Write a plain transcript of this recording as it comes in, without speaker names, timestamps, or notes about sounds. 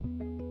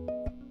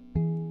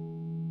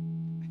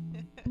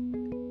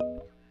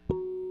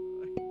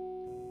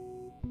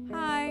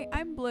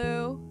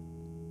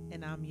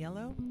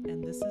Yellow,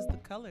 and this is the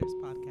Colors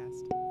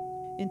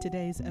Podcast. In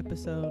today's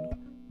episode,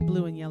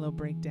 Blue and Yellow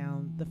break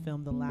down the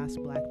film The Last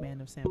Black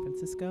Man of San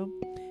Francisco,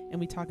 and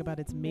we talk about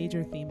its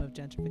major theme of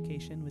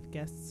gentrification with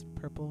guests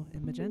Purple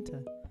and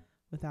Magenta.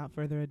 Without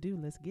further ado,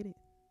 let's get it.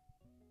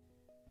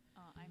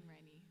 I'm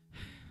ready,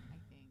 I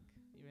think.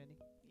 You ready?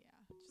 Yeah,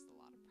 just a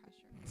lot of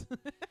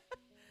pressure.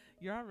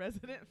 You're our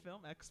resident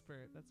film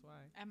expert, that's why.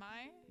 Am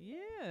I?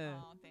 Yeah.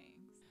 Oh,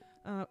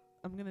 thanks.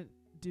 I'm going to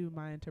do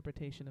my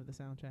interpretation of the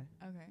soundtrack.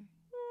 Okay.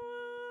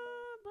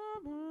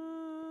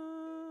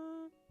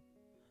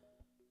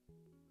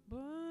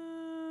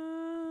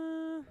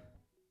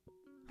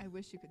 I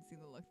wish you could see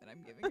the look that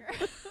I'm giving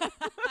her.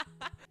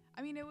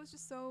 I mean, it was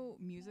just so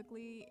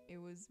musically,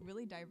 it was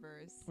really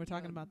diverse. We're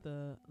talking about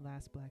The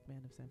Last Black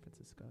Man of San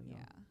Francisco. Yeah.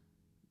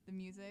 The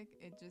music,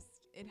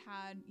 it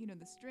had,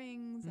 the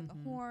strings and the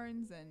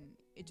horns, and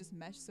it just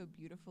meshed so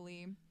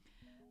beautifully.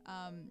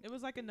 It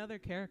was like another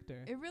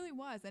character. It really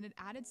was, and it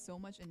added so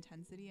much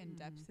intensity and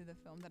depth to the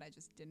film that I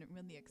just didn't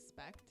really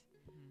expect.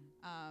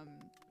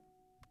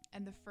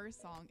 And the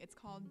first song,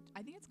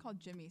 I think it's called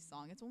Jimmy's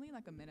Song. It's only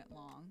like a minute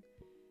long,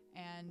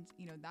 and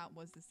that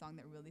was the song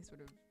that really sort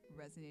of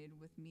resonated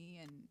with me,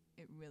 and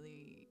it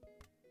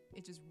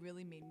just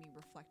really made me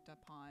reflect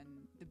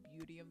upon the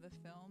beauty of the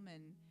film.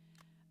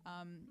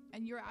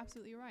 And you're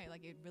absolutely right,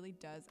 like it really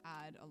does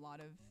add a lot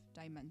of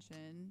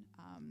dimension,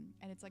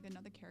 and it's like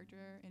another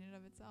character in and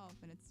of itself,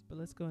 and it's. But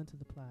let's go into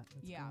the plot.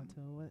 Let's go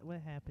into what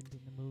happened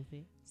in the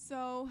movie.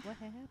 So what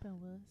had happened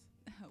was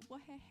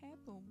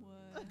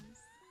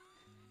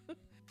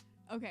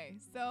okay,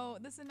 so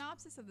the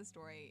synopsis of the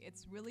story,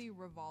 it's really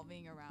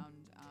revolving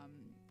around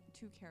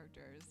two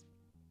characters,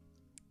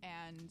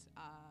 and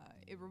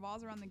it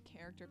revolves around the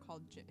character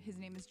called his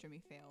name is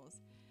Jimmy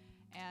Fails,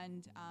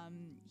 and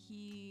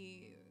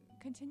he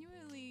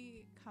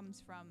continually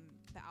comes from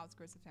the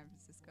outskirts of San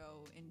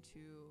Francisco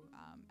into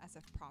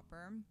SF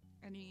proper,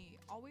 and he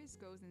always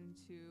goes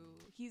into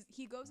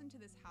he goes into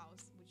this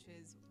house, which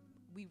is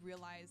we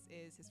realize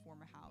is his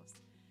former house,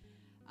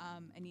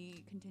 and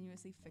he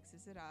continuously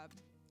fixes it up,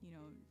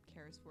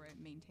 cares for it,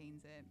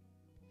 maintains it.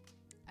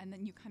 And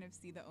then you kind of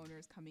see the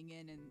owners coming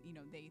in, and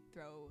they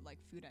throw like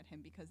food at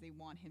him because they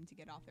want him to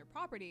get off their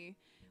property,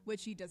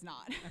 which he does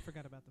not. I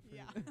forgot about the food.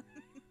 Yeah.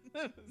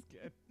 That was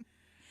good.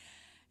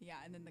 Yeah,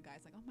 and then the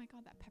guy's like, "Oh my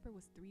God, that pepper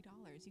was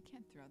 $3. You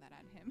can't throw that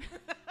at him."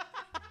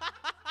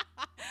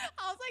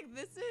 I was like,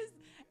 "This is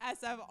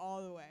SF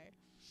all the way."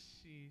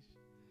 Sheesh.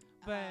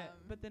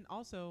 But then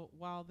also,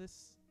 while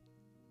this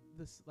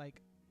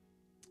like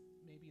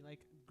maybe like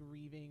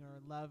grieving or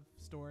love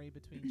story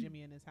between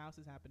Jimmy and his house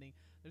is happening,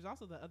 there's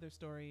also the other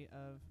story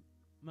of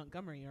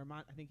Montgomery, or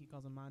I think he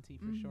calls him Monty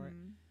for short,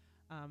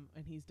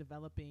 and he's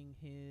developing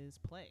his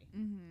play,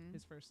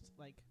 his first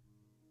like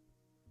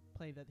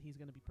play that he's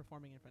going to be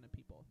performing in front of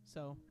people.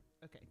 So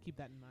okay, keep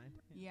that in mind.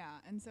 Yeah,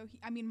 and so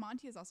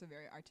Monty is also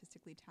very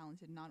artistically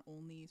talented, not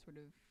only sort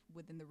of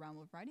within the realm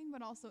of writing,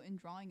 but also in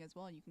drawing as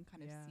well. And you can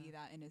kind of see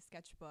that in his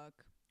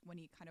sketchbook when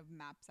he kind of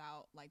maps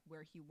out like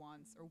where he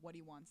wants or what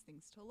he wants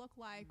things to look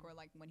like, or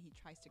like when he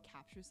tries to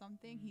capture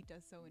something, he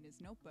does so in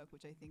his notebook,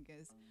 which I think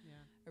is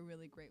a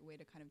really great way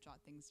to kind of jot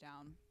things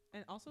down.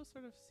 And also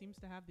sort of seems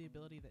to have the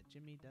ability that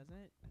Jimmy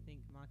doesn't. I think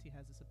Monty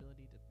has this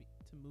ability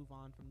to move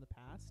on from the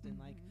past and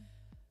like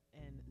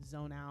and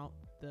zone out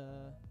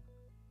the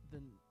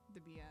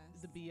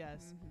BS. The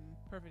BS.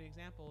 Perfect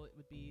example, it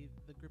would be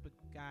the group of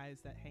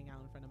guys that hang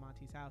out in front of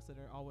Monty's house that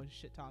are always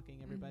shit talking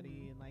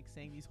everybody and like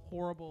saying these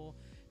horrible,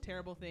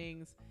 terrible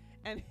things,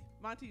 and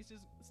Monty's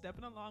just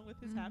stepping along with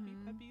his happy,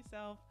 peppy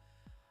self.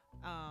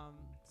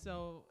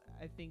 So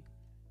I think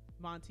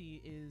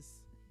Monty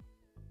is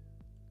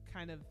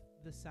kind of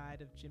the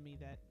side of Jimmy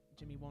that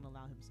Jimmy won't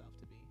allow himself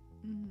to be.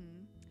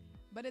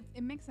 But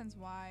it makes sense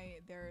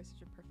why they're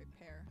such a perfect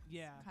pair.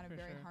 Yeah, it's kind of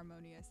very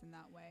harmonious in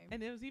that way.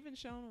 And it was even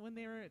shown when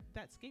they were at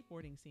that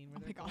skateboarding scene where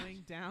they're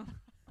going down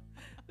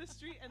the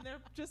street, and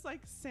they're just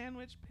like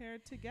sandwich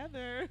paired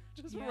together,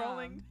 just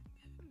rolling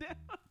down.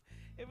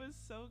 It was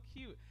so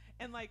cute.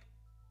 And like,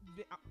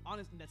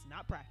 honestly, that's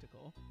not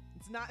practical.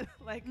 It's not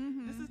like,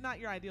 this is not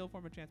your ideal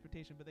form of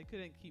transportation, but they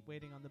couldn't keep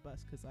waiting on the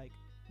bus because, like,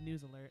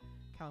 news alert,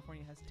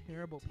 California has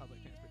terrible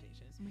public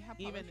transportation. We have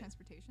public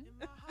transportation?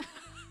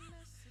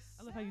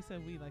 I love how you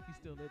said we like you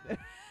still live there.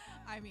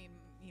 I mean,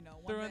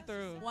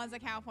 through. One's a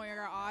California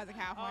girl, one's a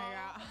California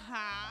girl.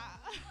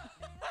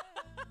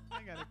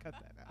 I gotta cut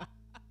that out.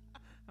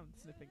 I'm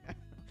snipping that.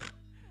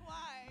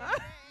 Why?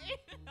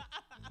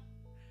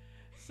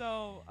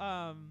 So,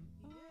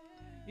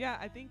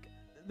 I think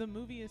the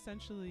movie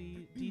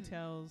essentially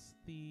details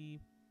the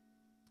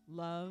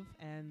love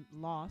and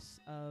loss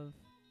of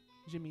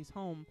Jimmy's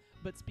home,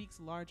 but speaks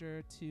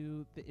larger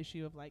to the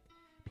issue of like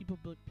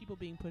people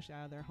being pushed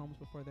out of their homes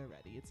before they're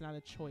ready. It's not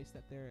a choice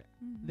that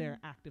they're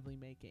actively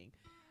making.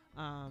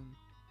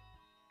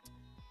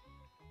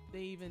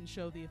 They even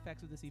show the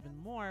effects of this even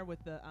more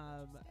with the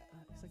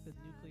it's like the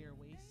nuclear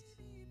waste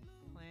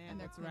plant. And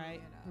that's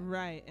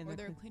right. And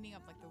they're cleaning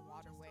up like the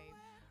water wave.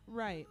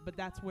 Right, but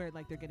that's where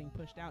like they're getting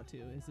pushed out to,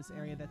 is this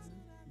area that's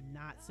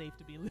not safe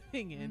to be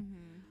living in.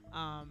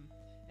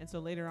 And so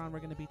later on, we're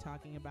going to be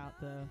talking about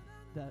the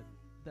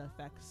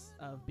effects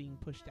of being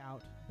pushed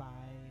out by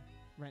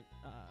rent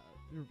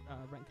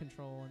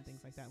control and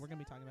things like that. We're going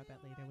to be talking about that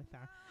later with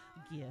our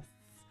guests.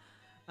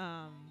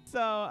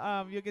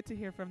 So you'll get to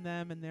hear from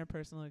them and their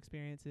personal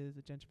experiences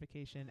with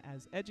gentrification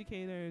as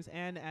educators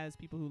and as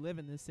people who live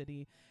in this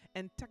city.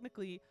 And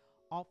technically,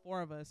 all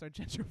four of us are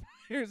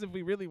gentrifiers if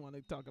we really want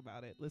to talk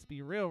about it. Let's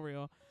be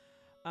real.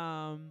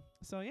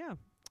 So yeah,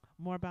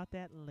 more about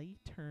that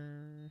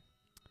later.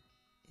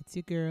 It's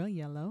your girl,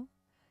 Yellow.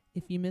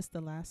 If you missed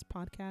the last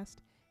podcast,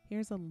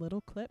 here's a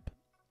little clip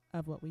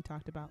of what we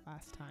talked about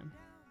last time.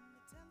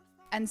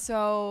 And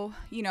so,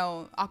 you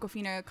know,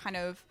 Awkwafina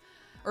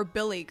or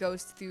Billy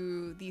goes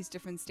through these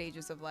different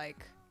stages of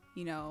like,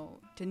 you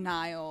know,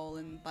 denial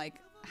and like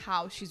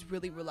how she's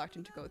really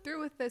reluctant to go through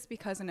with this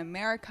because in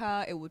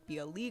America it would be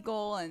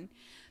illegal. And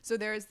so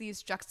there's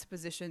these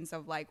juxtapositions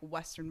of like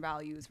Western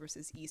values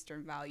versus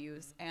Eastern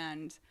values,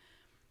 and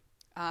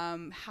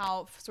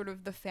how sort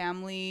of the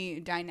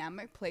family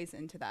dynamic plays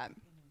into that.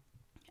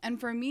 And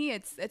for me,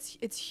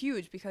 it's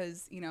huge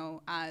because, you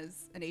know,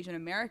 as an Asian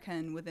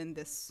American within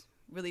this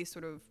really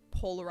sort of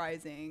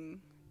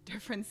polarizing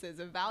differences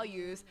of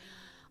values,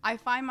 I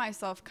find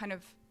myself kind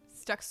of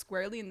stuck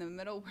squarely in the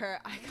middle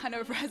where I kind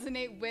of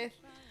resonate with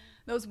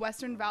those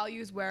Western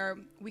values where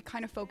we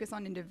kind of focus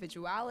on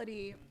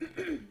individuality,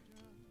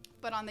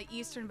 but on the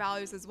Eastern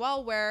values as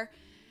well, where,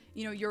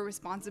 you know, your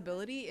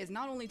responsibility is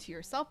not only to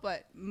yourself,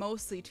 but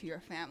mostly to your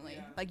family.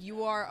 Yeah. Like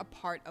you are a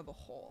part of a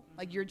whole,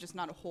 like you're just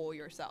not a whole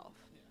yourself,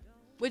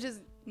 which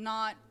is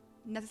not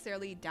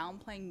necessarily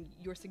downplaying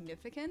your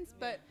significance,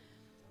 but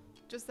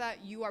just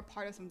that you are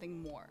part of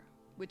something more,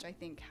 which I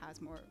think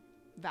has more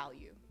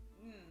value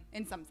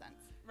in some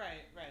sense.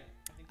 Right.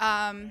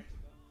 I think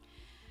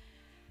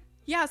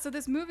yeah, so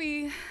this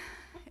movie,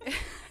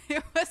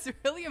 it was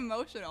really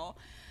emotional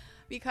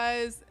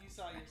because you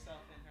saw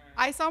yourself in her.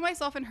 I saw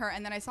myself in her,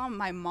 and then I saw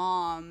my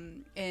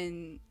mom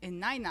in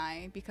Nai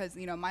Nai because,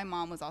 you know, my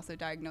mom was also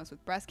diagnosed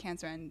with breast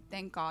cancer, and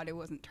thank God it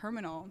wasn't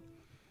terminal.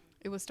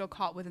 It was still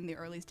caught within the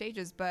early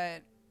stages,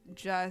 but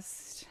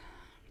just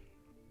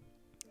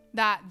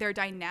that their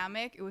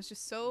dynamic, it was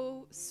just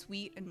so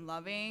sweet and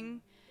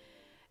loving,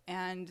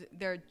 and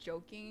their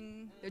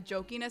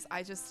jokiness,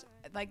 I just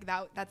like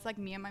that's like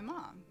me and my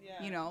mom.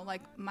 You know,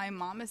 like my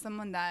mom is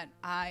someone that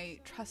I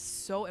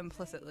trust so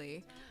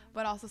implicitly,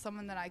 but also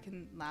someone that I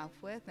can laugh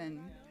with and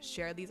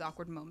share these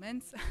awkward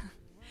moments.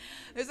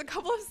 There's a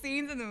couple of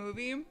scenes in the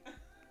movie.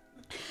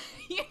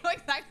 You know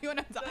exactly what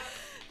I'm talking.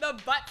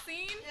 The butt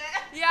scene.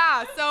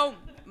 Yeah. So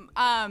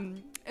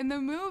in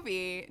the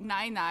movie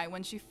Nai Nai,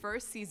 when she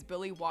first sees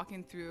Billy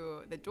walking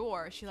through the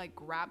door, she like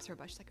grabs her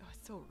butt. She's like, oh,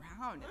 it's so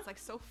round, it's like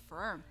so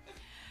firm.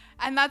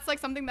 And that's like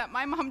something that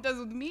my mom does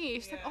with me.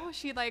 She's like, oh,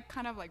 she like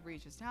kind of like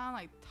reaches down,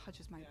 like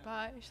touches my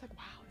butt. She's like,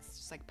 wow, it's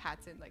just like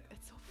pats it, like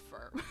it's so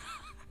firm.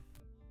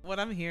 What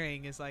I'm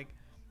hearing is like,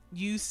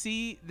 you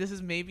see, this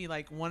is maybe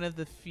like one of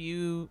the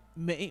few,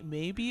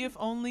 maybe if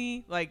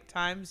only, like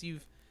times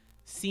you've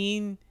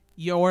seen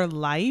your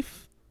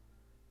life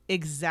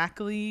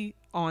exactly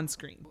on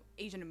screen.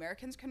 Asian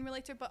Americans can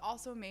relate to it, but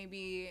also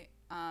maybe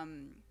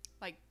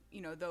like, you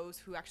know, those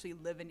who actually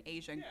live in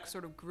Asia and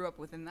sort of grew up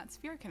within that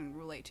sphere can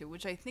relate to,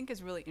 which I think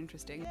is really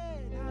interesting.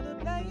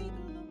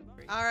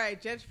 All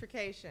right,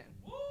 gentrification.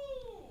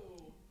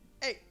 Woo!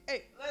 Hey.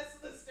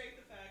 Let's state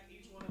the fact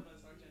each one of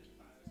us are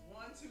gentrifiers.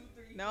 1, 2,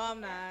 3. No, I'm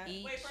not.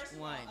 Wait, first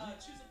of all,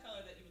 choose a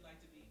color that you would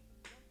like to be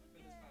for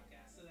this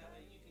podcast, so that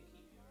way you can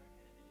keep your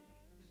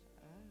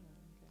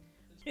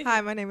anonymity.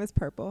 Hi, my name is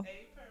Purple.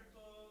 Hey,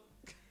 Purple.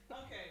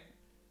 Okay,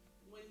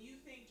 when you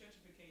think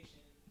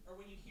gentrification, or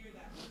when you hear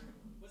that word,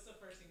 what's the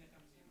first thing that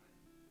comes to your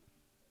mind?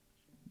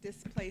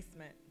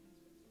 Displacement.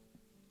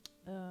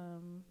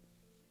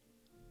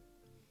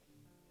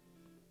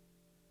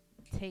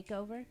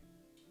 Takeover.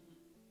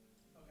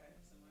 Okay,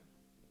 similar.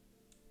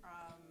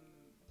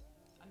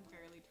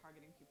 Unfairly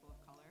targeting people of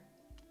color.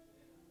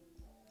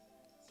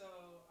 So,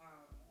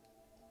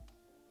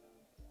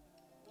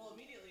 well,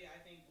 immediately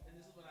I think, and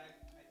this is what I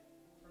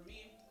for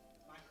me,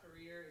 my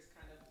career is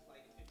kind of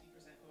like 50%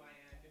 who I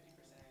am, 50%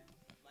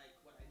 like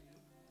what I do.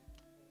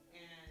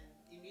 And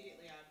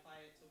immediately I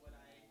apply it to what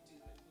I do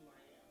and who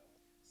I am.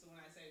 So when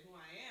I say who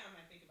I am,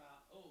 I think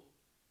about, oh,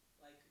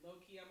 like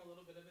low key, I'm a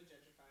little bit of a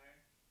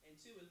gentrifier. And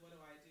 2 is what do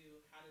I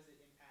do? How does it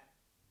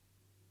impact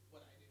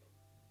what I do?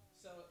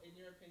 So in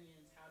your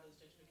opinions, how does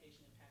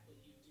gentrification impact what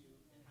you do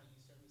and how you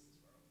service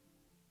this world?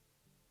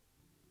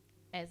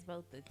 As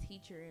both the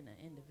teacher and an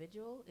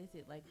individual? Is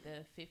it like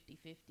the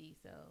 50-50?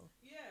 So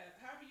Yeah,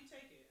 however you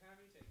take it.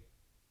 However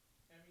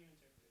you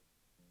interpret it.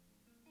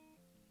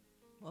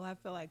 Well, I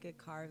feel like it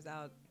carves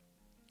out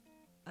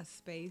a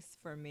space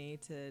for me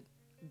to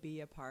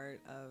be a part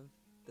of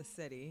the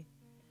city.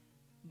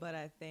 But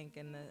I think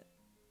in the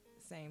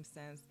same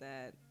sense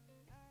that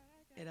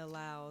it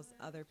allows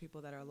other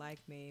people that are like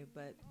me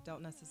but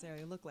don't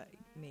necessarily look like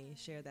me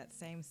share that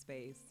same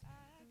space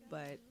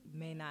but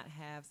may not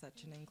have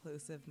such an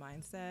inclusive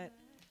mindset.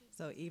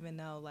 So even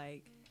though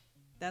like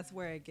that's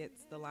where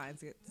the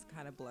lines gets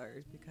kind of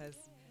blurred, because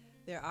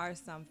there are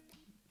some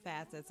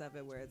facets of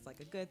it where it's like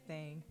a good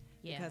thing,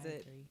 because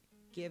it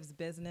gives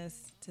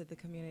business to the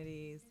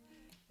communities.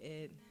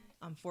 It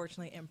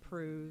unfortunately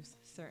improves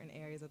certain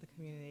areas of the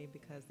community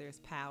because there's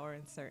power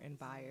in certain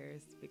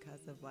buyers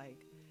because of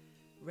like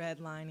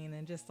redlining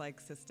and just like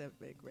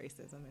systemic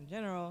racism in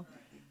general.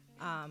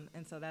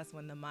 And so that's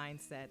when the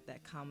mindset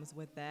that comes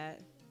with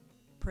that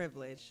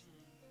privilege,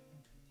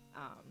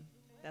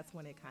 that's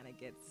when it kind of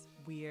gets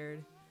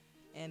weird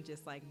and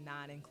just like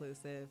not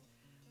inclusive.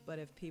 But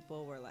if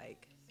people were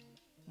like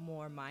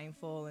more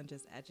mindful and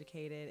just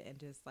educated and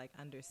just like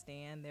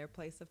understand their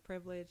place of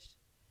privilege,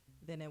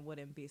 then it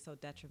wouldn't be so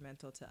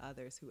detrimental to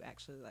others who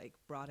actually like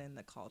brought in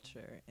the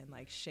culture and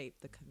like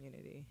shaped the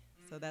community.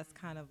 So that's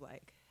kind of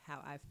like how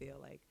I feel.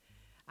 Like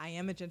I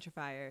am a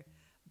gentrifier,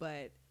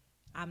 but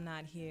I'm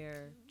not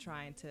here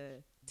trying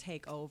to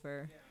take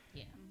over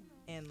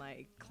and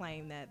like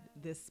claim that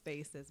this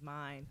space is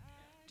mine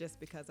just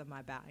because of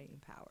my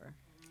buying power.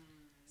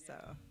 So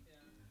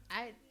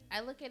I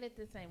look at it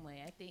the same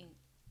way. I think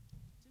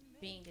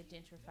being a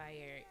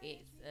gentrifier,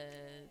 it's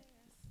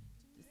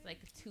like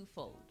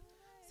twofold.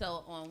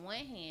 So on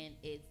one hand,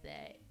 it's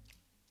that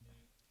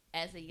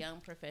as a young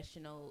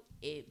professional,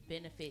 it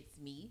benefits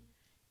me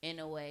in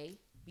a way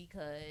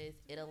because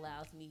it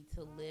allows me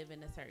to live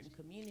in a certain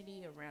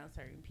community around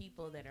certain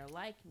people that are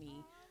like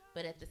me.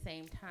 But at the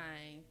same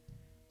time,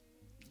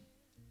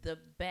 the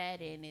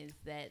bad end is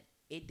that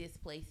it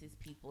displaces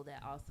people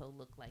that also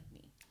look like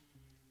me,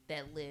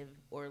 that live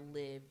or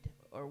lived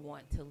or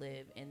want to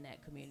live in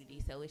that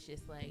community. So it's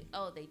just like,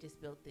 oh, they just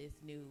built this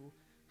new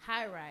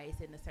high rise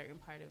in a certain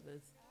part of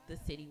the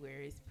city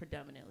where it's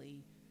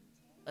predominantly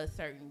a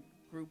certain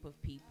group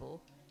of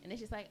people. And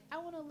it's just like, I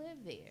want to live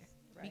there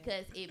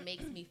because it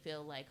makes me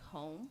feel like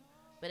home.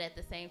 But at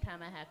the same time,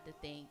 I have to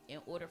think, in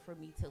order for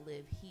me to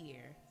live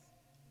here,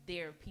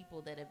 there are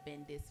people that have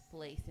been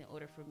displaced in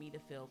order for me to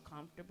feel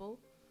comfortable.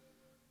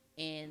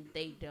 And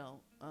they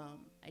don't.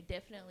 I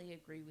definitely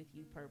agree with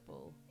you,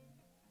 Purple,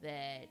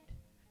 that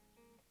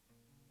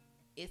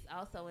it's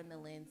also in the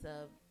lens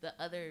of the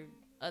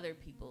other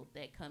people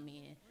that come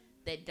in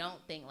that don't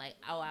think like,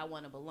 oh, I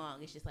want to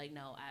belong. It's just like,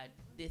 no,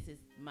 this is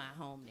my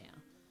home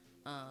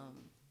now.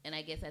 And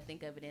I guess I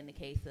think of it in the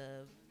case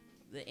of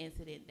the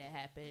incident that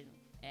happened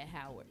at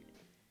Howard.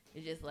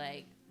 It's just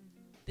like,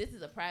 this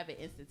is a private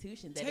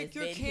institution that take has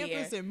your been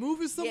campus here. and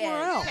move it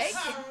somewhere else.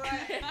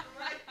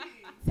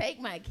 Take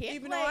my campus.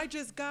 Even though I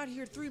just got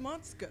here 3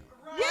 months ago.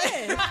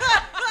 Yes.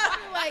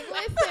 Like,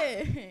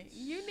 listen,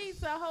 you need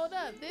to hold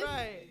up.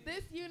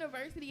 This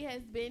university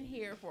has been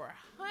here for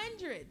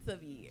hundreds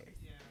of years.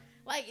 Yeah.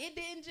 Like, it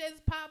didn't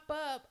just pop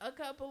up a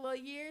couple of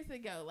years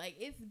ago. Like,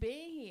 it's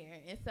been here.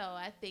 And so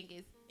I think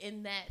it's,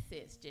 in that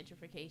sense,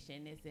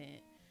 gentrification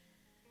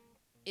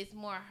it's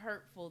more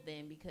hurtful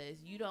then,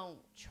 because you don't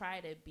try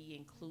to be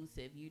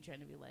inclusive. You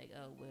trying to be like,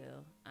 oh,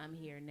 well, I'm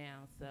here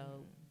now,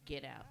 so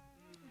get out.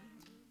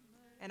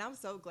 And I'm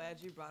so glad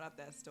you brought up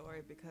that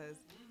story, because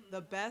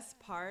the best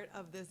part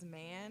of this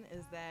man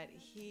is that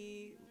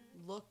he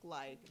looked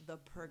like the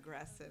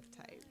progressive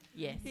type.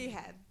 Yes. He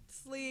had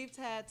sleeve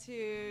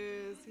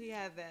tattoos. He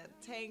had that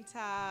tank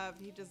top.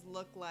 He just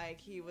looked like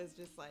he was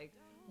just like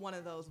one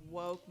of those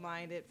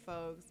woke-minded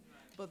folks.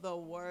 But the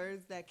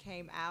words that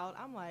came out,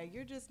 I'm like,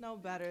 you're just no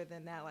better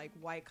than that like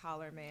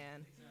white-collar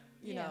man,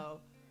 you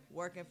know,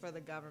 working for the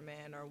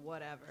government or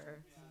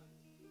whatever.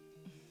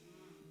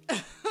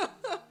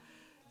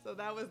 So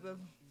that was the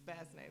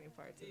fascinating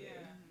part to me.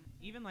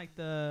 Even like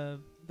the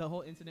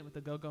whole incident with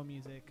the go-go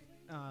music,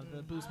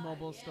 the Boost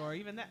Mobile store,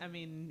 even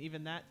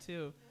that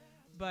too.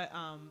 But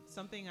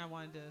something I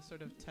wanted to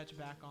sort of touch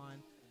back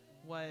on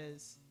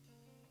was,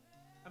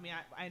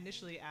 I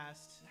initially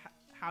asked,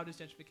 how does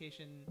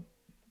gentrification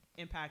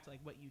impact like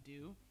what you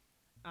do,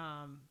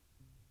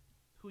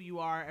 who you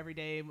are every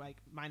day, like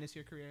minus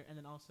your career, and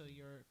then also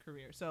your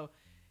career. So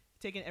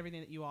taking everything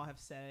that you all have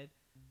said,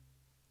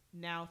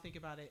 now think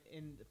about it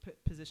in the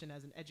position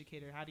as an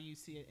educator. How do you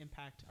see it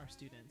impact our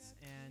students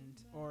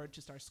or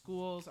just our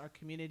schools, our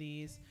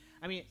communities?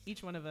 I mean,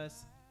 each one of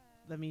us,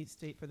 let me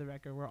state for the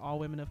record, we're all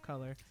women of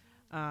color,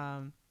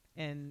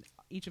 and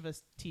each of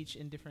us teach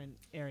in different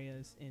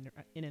areas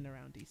in and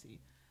around DC.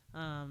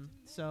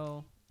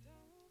 So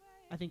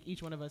I think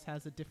each one of us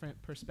has a different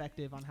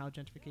perspective on how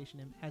gentrification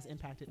has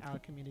impacted our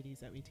communities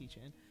that we teach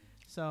in.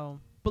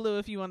 So, Blue,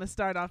 if you want to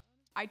start off.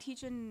 I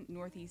teach in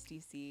Northeast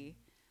DC,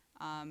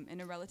 in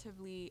a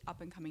relatively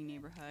up-and-coming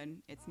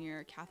neighborhood. It's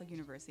near Catholic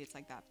University. It's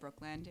like that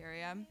Brookland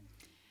area.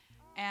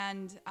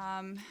 And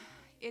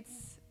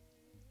it's,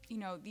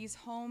 these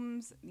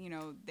homes,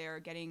 they're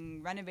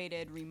getting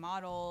renovated,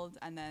 remodeled,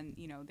 and then,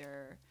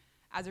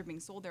 as they're being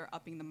sold, they're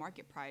upping the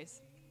market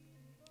price.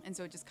 And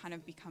so it just kind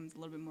of becomes a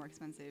little bit more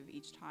expensive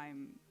each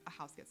time a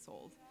house gets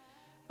sold.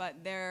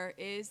 But there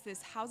is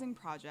this housing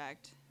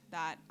project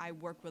that I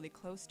work really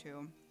close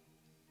to.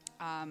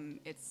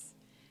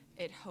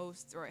 It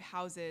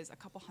houses a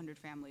couple hundred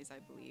families, I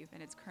believe,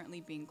 and it's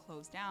currently being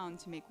closed down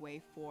to make way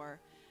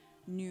for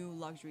new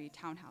luxury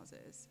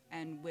townhouses,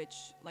 and which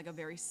like a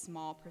very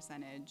small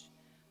percentage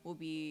will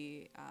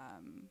be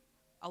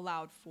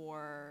allowed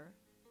for,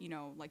 you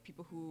know, like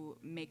people who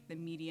make the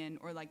median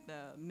or like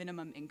the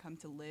minimum income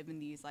to live in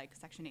these like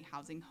Section 8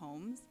 housing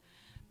homes.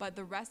 But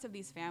the rest of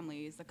these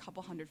families, the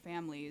couple hundred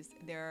families,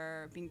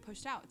 they're being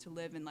pushed out to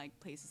live in like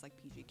places like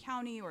PG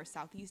County or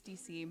Southeast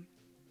DC.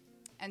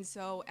 And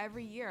so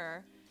every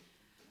year,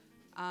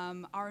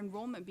 our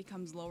enrollment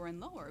becomes lower and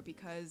lower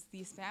because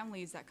these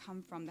families that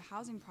come from the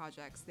housing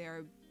projects,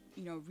 they're,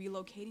 you know,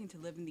 relocating to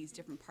live in these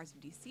different parts of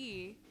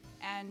DC,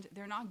 and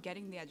they're not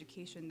getting the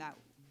education that,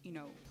 you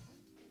know,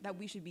 that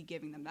we should be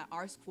giving them, that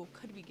our school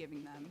could be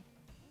giving them.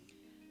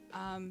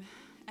 And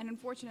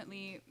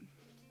unfortunately,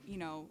 you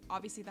know,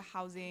 obviously the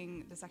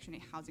Section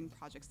 8 housing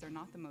projects, they're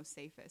not the most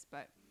safest,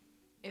 but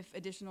if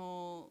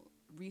additional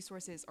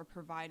resources are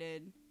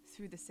provided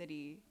through the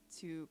city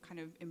to kind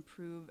of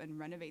improve and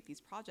renovate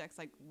these projects,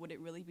 like, would it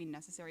really be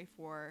necessary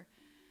for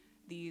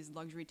these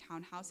luxury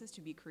townhouses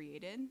to be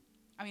created?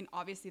 I mean,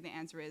 obviously the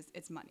answer is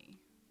it's money,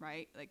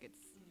 right? Like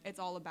it's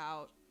all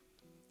about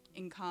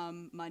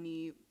income,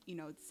 money. You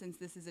know, since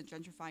this is a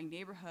gentrifying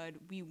neighborhood,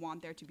 we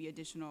want there to be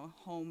additional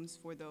homes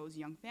for those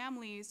young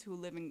families who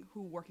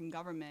work in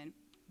government.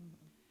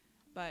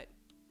 But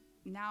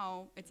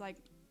now it's like,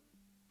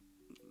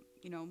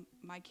 you know,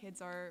 my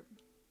kids are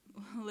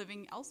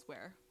living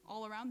elsewhere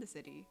all around the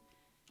city,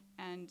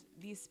 and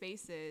these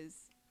spaces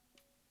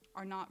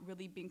are not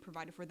really being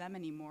provided for them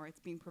anymore. It's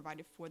being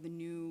provided for the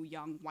new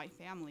young white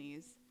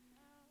families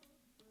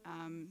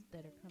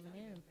that are coming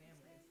in.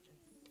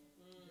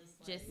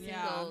 Just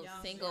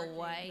single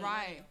white.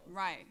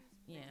 Right.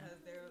 Yeah. Because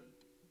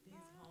these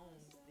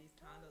homes, these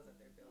condos that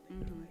they're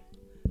building,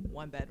 are like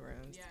 1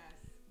 bedrooms, yes,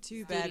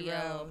 2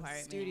 bedrooms,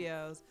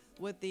 studios,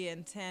 with the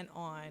intent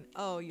on,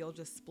 oh, you'll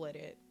just split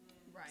it.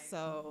 Right.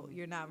 So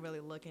you're not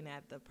really looking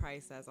at the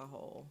price as a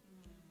whole,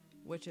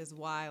 which is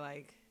why,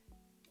 like,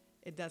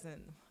 it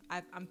doesn't.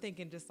 I'm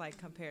thinking just like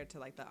compared to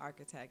like the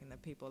architect and the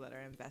people that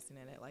are investing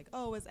in it, like,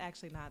 oh, it's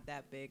actually not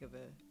that big of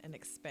an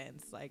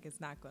expense. Like,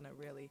 it's not going to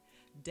really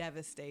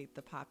devastate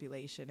the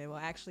population. It will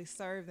actually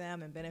serve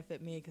them and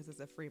benefit me because it's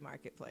a free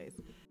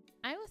marketplace.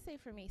 I would say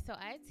for me, so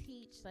I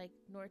teach like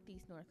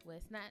Northeast,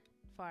 Northwest, not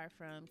far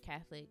from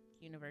Catholic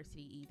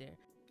University either.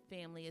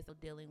 Family is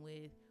dealing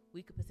with,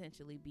 we could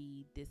potentially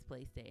be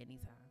displaced at any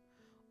time,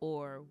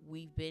 or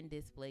we've been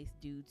displaced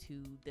due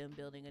to them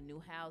building a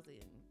new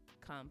housing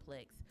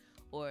complex,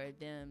 or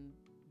them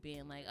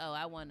being like, oh,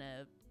 I want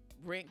to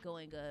rent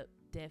going up.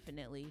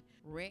 Definitely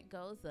rent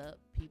goes up,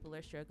 people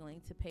are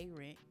struggling to pay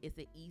rent. It's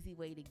an easy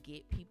way to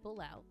get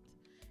people out,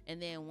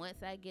 and then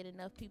once I get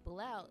enough people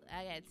out,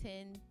 I got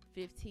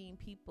 10-15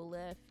 people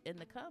left in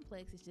the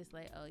complex. It's just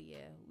like, oh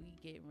yeah, we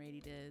getting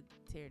ready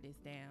to tear this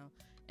down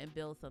and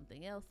build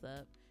something else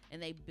up.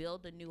 And they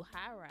build a new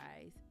high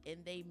rise, and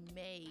they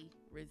may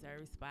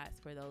reserve spots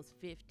for those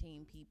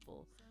 15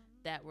 people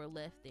that were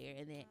left there,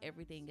 and then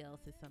everything else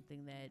is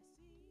something that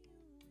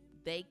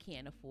they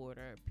can't afford,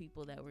 or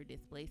people that were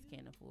displaced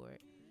can't afford.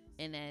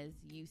 And as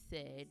you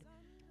said,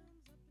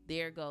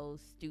 there goes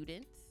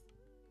students,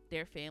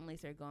 their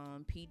families are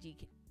gone.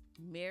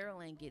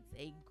 Maryland gets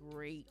a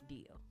great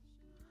deal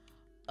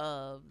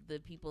of the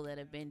people that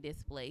have been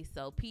displaced.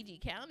 So PG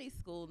County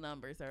school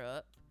numbers are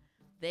up.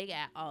 They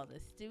got all the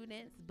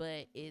students,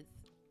 but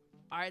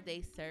are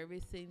they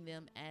servicing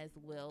them as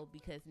well?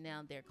 Because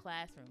now their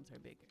classrooms are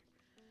bigger.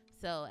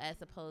 So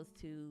as opposed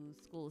to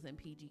schools in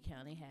PG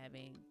County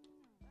having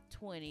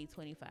 20,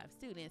 25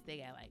 students, they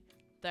got like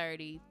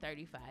 30,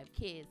 35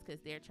 kids, because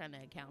they're trying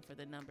to account for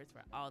the numbers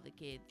for all the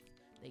kids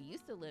that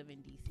used to live in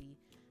DC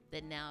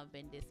that now have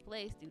been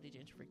displaced due to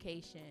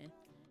gentrification,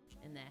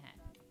 and that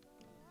happened.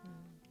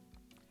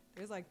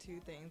 There's like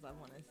 2 things I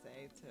want to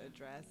say to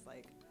address,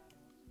 like,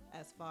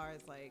 as far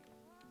as like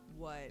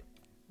what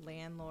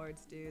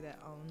landlords do that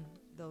own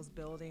those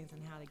buildings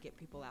and how to get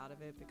people out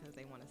of it because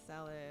they want to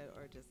sell it,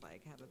 or just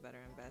like have a better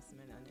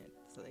investment on it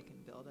so they can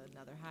build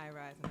another high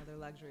rise, another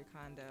luxury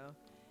condo.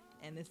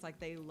 And it's like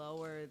they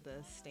lower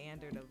the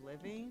standard of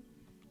living,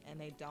 and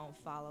they don't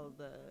follow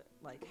the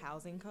like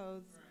housing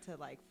codes to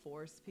like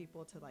force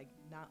people to like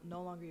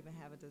no longer even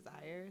have a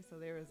desire. So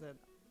there was an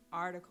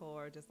article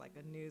or just like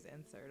a news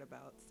insert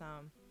about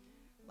some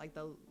like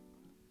the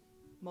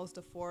most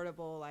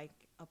affordable like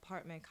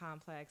apartment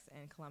complex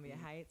in Columbia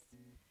Heights,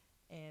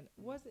 and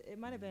it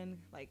might have been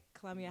like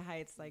Columbia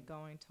Heights, like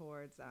going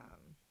towards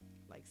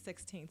like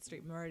 16th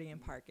Street, Meridian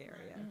Park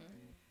area.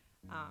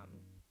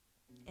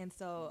 And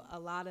so a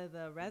lot of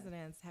the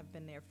residents have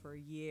been there for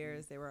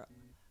years. They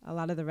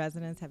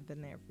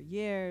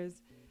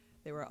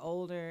were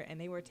older,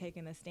 and they were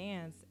taking a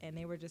stance, and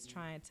they were just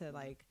trying to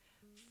like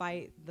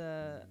fight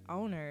the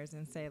owners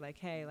and say like,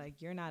 hey,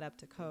 like, you're not up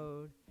to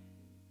code.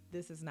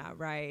 This is not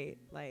right.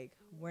 Like,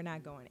 we're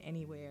not going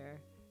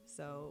anywhere.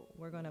 So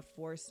we're going to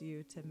force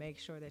you to make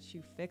sure that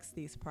you fix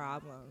these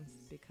problems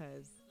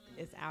because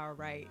it's our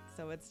right.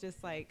 So it's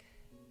just like,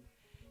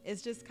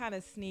 it's just kind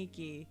of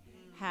sneaky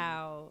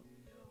how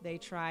they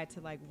try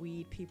to like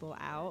weed people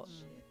out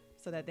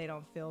so that they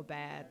don't feel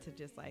bad to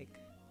just like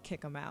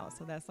kick them out.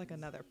 So that's like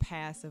another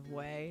passive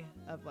way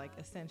of like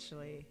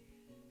essentially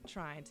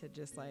trying to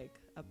just like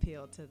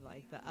appeal to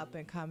like the up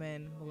and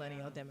coming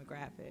millennial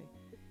demographic.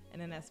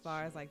 And then as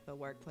far as like the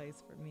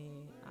workplace for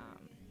me,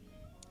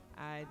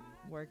 I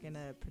work in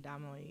a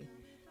predominantly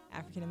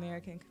African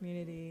American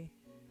community.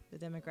 The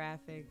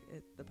demographic,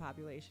 the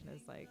population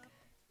is like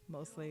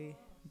mostly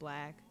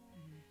Black,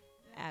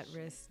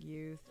 at-risk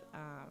youth,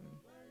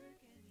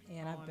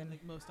 and I've been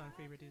like most on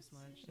free reduced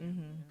lunch.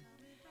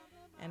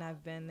 And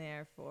I've been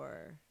there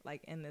for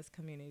like in this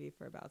community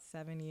for about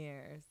 7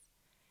 years,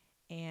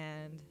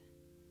 and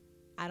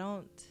I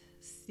don't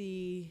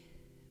see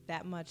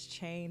that much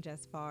change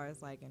as far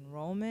as like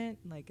enrollment.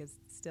 Like it's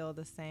still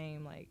the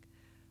same like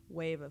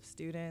wave of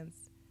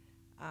students,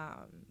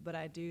 but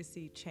I do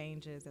see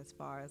changes as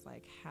far as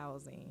like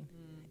housing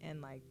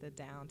in like the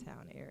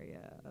downtown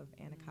area of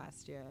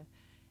Anacostia,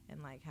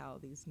 and like how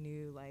these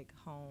new like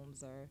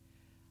homes are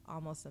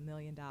almost $1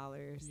 million.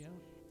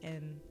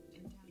 And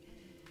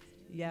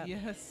yeah,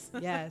 yes,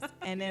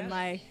 and then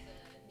like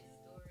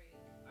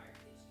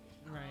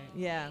right,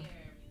 yeah,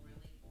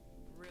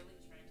 really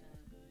trying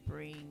to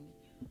bring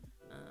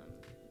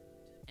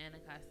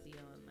Anacostia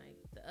on like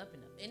the up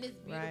and up, and it's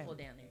beautiful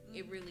down there.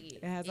 It really is.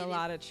 It has a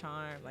lot of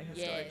charm, like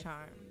historic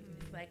charm.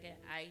 It's like an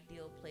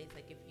ideal place.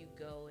 Like if you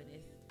go, and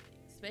it's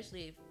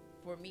especially if,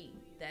 for me,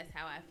 that's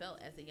how I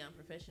felt as a young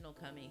professional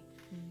coming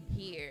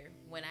here.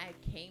 When I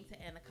came to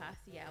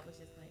Anacostia, I was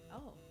just like,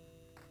 oh,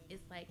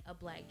 it's like a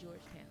Black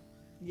Georgetown.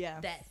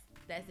 Yeah,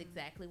 that's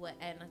exactly what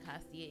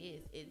Anacostia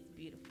is. It's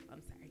beautiful.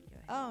 I'm sorry. Go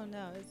ahead. Oh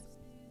no,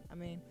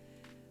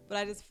 but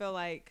I just feel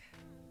like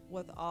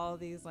with all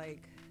these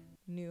like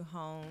new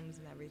homes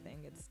and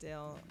everything, it's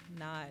still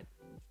not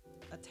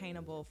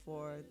attainable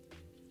for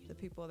the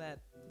people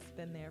that's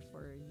been there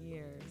for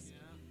years.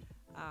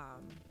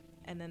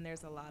 And then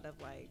there's a lot of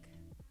like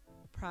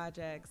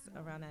projects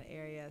around that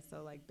area,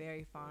 so like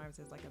Berry Farms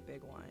is like a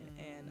big one,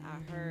 and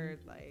I heard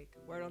like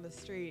word on the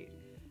street,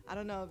 I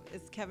don't know if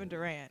it's Kevin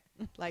Durant,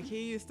 like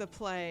he used to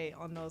play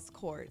on those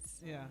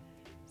courts.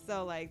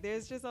 So like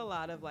there's just a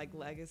lot of like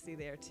legacy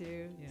there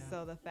too.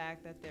 So the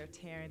fact that they're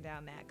tearing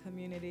down that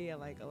community,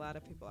 like a lot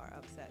of people are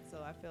upset.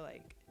 So I feel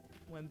like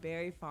when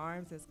Berry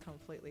Farms is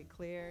completely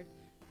cleared,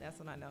 that's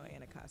when I know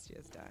Anacostia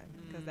is done,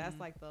 because that's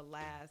like the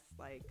last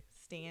like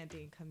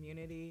standing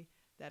community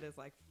that is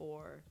like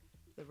for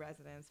the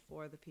residents,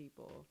 for the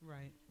people.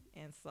 Right.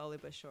 And slowly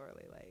but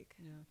surely, like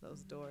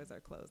those doors are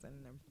closing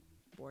and they're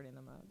boarding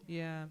them up.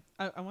 Yeah.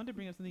 I wanted to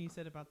bring up something you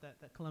said about that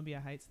Columbia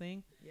Heights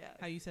thing. Yeah.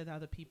 How you said how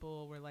the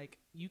people were like,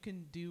 you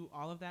can do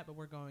all of that, but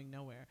we're going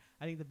nowhere.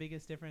 I think the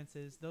biggest difference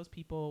is those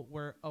people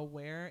were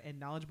aware and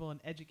knowledgeable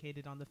and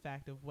educated on the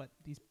fact of what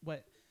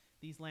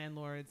these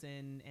landlords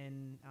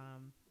and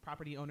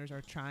property owners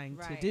are trying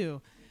to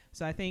do.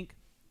 So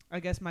I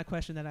guess my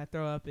question that I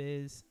throw up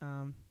is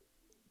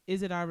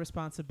it our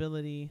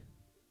responsibility,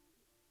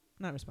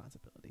 not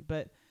responsibility,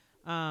 but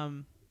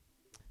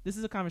this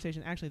is a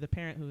conversation, actually the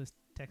parent who is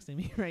texting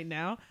me right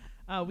now,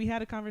 we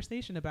had a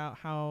conversation about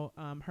how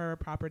her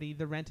property,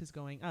 the rent is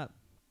going up.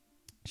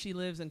 She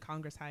lives in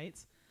Congress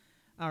Heights,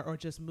 or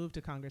just moved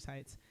to Congress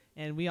Heights.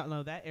 And we all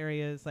know that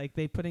area is like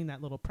they putting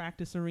that little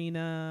practice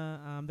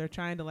arena. They're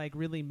trying to like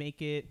really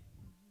make it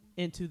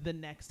into the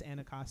next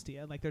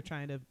Anacostia. Like they're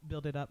trying to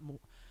build it up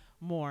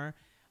more.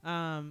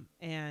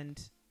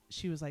 And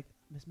she was like,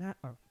 Miss Matt,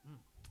 or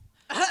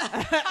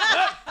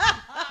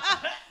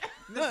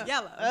Miss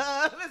Yellow.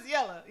 Miss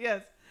Yellow,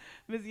 yes.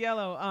 Miss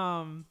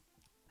Yellow.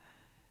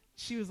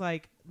 She was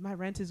like, my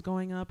rent is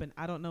going up and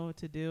I don't know what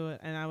to do.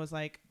 And I was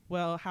like,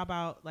 well, how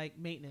about like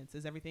maintenance?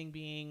 Is everything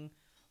being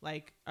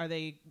like, are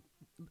they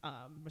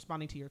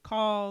responding to your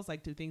calls?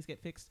 Like, do things get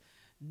fixed?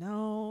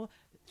 No.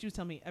 She was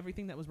telling me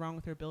everything that was wrong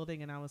with her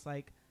building. And I was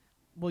like,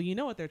 well, you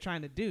know what they're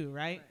trying to do,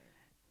 right?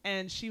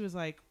 And she was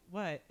like,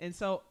 what? And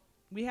so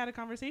we had a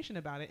conversation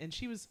about it, and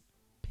she was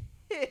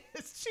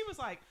pissed. She was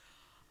like,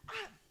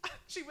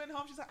 she went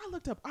home. She's like, I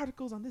looked up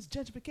articles on this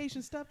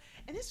gentrification stuff,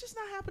 and it's just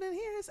not happening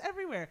here. It's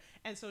everywhere.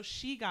 And so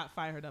she got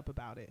fired up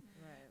about it.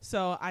 Right.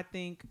 So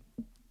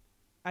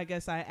I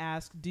guess I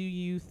asked, do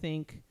you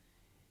think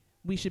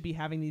we should be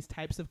having these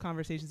types of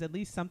conversations, at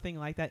least something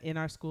like that in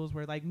our schools,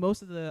 where like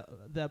most of the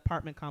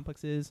apartment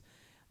complexes,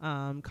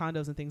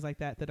 condos and things like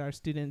that our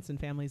students and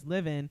families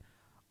live in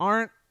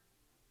aren't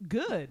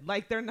good.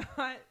 Like they're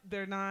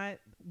not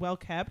well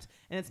kept,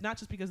 and it's not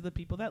just because of the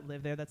people that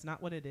live there. That's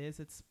not what it is.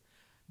 It's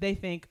they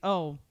think,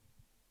 oh,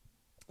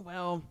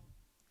 well,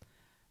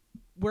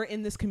 we're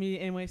in this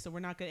community anyway, so we're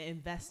not going to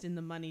invest in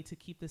the money to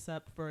keep this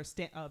up for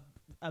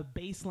a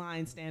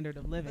baseline standard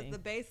of living.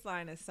 But the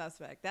baseline is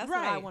suspect. That's what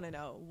I want to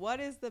know.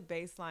 What is the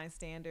baseline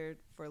standard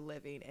for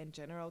living in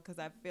general? Because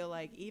I feel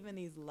like even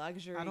these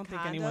luxury I don't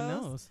think anyone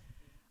knows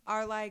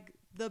are like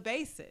the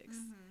basics.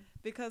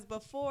 Because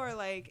before,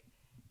 like,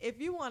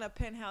 if you want a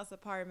penthouse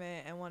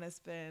apartment and want to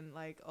spend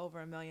like over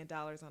 $1 million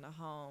on a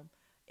home,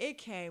 it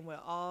came with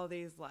all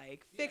these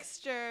like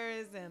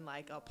fixtures and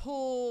like a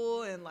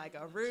pool and like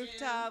a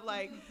rooftop.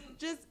 Like,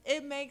 just,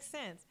 it makes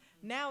sense.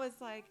 Now it's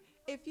like,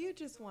 if you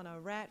just want a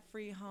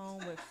rat-free home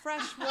with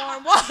fresh,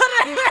 warm water,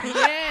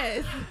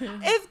 Yes.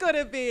 it's going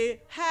to be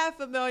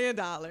 $500,000.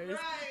 Right.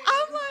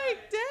 I'm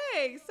like,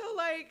 dang. So,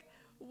 like,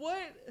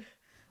 what?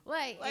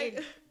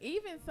 Like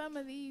even some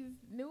of these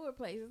newer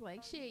places,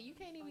 like shit, you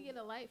can't even get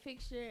a light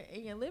fixture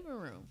in your living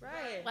room.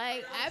 Right.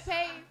 Like I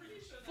pay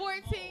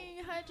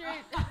 $1,400.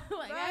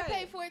 Like I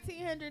pay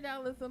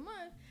 $1,400 a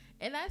month,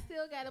 and I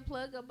still got to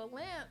plug up a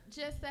lamp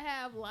just to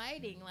have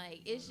lighting. Like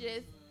it's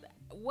just,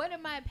 what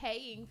am I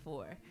paying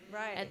for?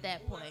 Right. At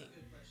that point,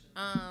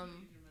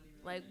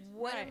 like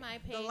what am I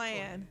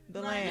paying?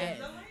 The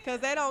land, because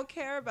they don't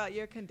care about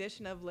your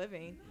condition of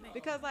living.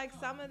 Because like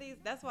some of these,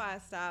 that's why I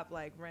stopped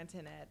like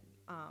renting at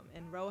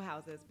in row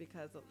houses,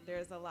 because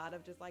there's a lot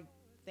of just like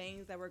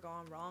things that were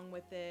going wrong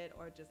with it,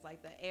 or just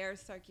like the air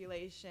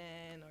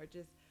circulation, or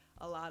just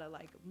a lot of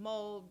like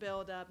mold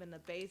buildup in the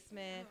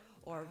basement,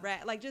 or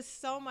rat, like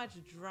just so much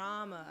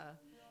drama.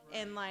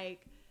 And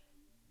like,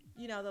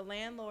 you know, the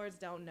landlords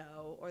don't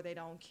know, or they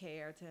don't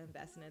care to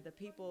invest in it. The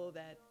people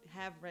that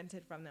have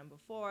rented from them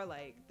before,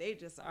 like they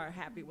just are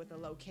happy with the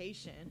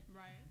location.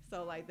 Right.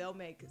 So like they'll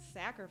make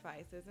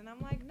sacrifices, and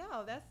I'm like,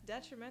 no, that's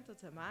detrimental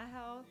to my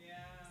health. Yeah.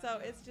 So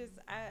it's just,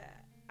 I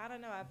don't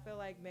know. I feel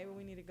like maybe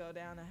we need to go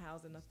down to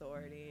housing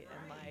authority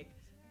and like,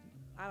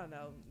 I don't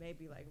know,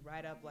 maybe like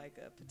write up like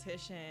a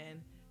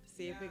petition,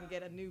 see if we can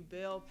get a new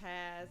bill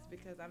passed,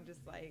 because I'm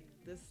just like,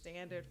 the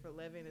standard for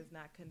living is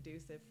not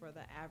conducive for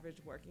the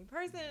average working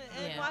person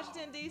in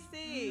Washington,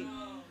 D.C.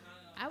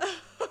 I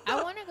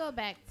want to go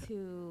back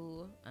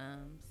to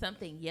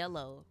something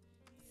Yellow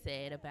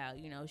said about,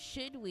 you know,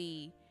 should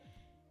we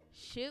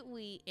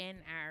in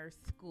our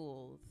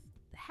schools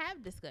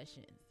have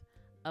discussions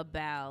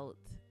about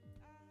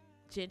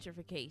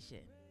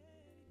gentrification?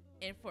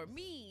 And for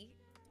me,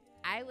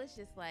 I was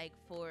just like,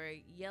 for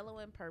Yellow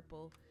and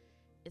Purple,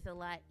 it's a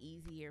lot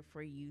easier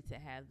for you to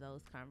have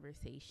those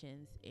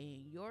conversations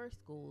in your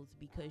schools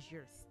because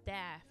your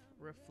staff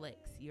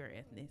reflects your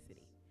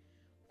ethnicity.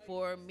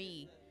 For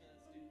me,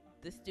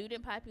 the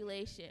student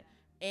population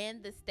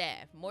and the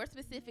staff, more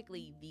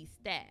specifically the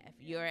staff,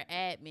 your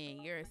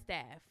admin, your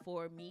staff,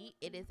 for me,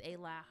 it is a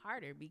lot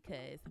harder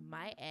because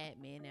my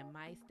admin and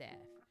my staff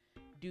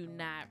do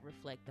not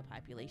reflect the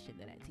population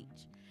that I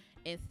teach.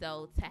 And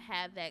so to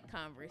have that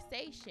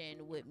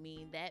conversation would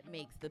mean that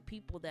makes the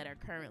people that are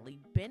currently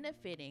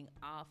benefiting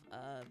off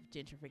of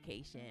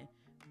gentrification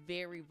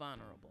very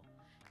vulnerable.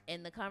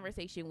 And the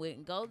conversation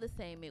wouldn't go the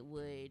same it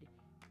would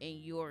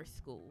in your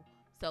school.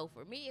 So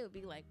for me, it would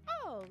be like,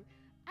 oh,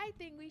 I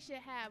think we should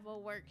have a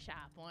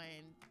workshop on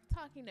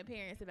talking to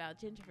parents about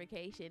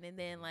gentrification. And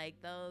then like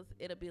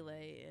it'll be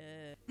like,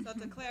 So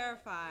to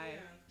clarify,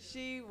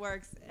 she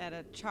works at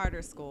a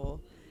charter school.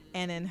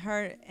 And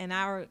in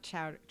our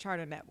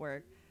charter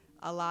network,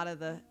 a lot of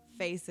the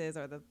faces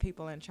or the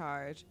people in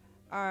charge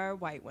are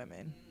white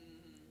women.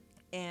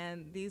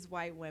 And these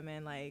white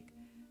women, like,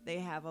 they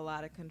have a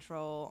lot of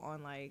control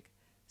on, like,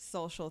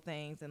 social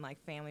things and,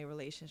 like, family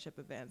relationship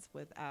events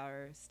with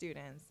our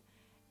students.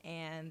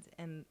 And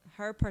in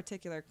her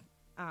particular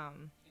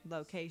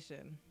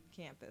location,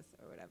 campus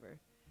or whatever,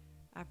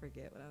 I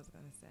forget what I was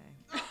going to say.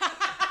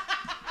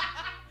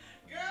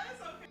 Girl,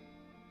 it's okay.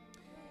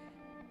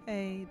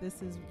 Hey,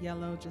 this is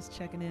Yellow, just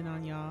checking in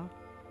on y'all.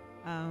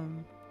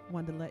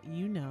 Wanted to let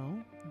you know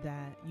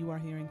that you are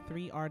hearing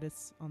 3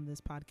 artists on this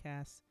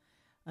podcast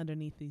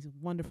underneath these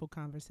wonderful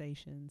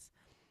conversations.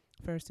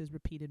 First is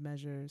Repeated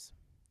Measures,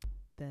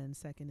 then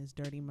second is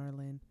Dirty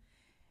Merlin,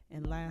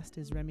 and last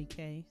is Remy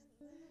K.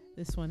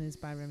 This one is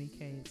by Remy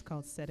K. It's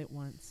called Said It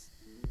Once.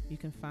 You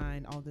can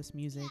find all this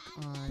music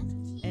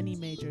on any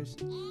major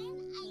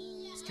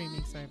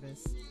streaming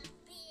service.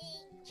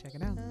 Check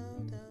it out.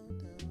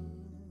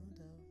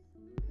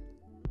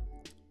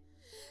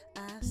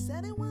 I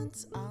said it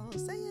once, I'll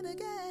say it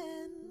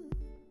again.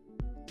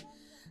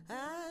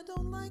 I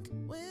don't like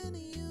when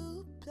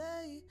you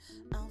play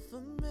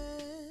alpha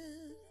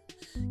man.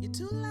 You're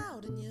too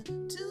loud and you're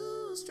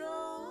too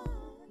strong.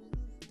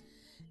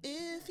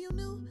 If you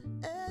knew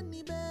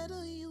any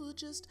better, you would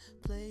just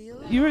play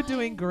along. You were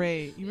doing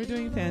great. You were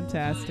doing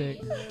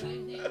fantastic.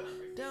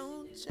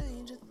 Don't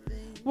change a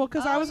thing. Well,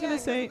 because I was going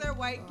to say... They're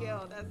white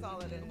guild. That's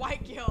all it is.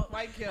 White guilt.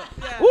 White guild.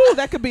 Yeah. Ooh,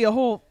 that could be a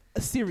whole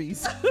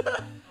series.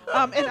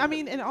 And I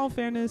mean, in all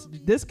fairness,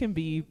 this can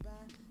be,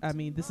 I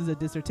mean, this is a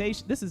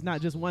dissertation. This is not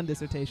just one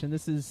dissertation.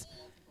 This is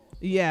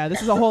a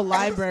whole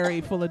library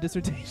full of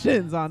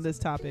dissertations on this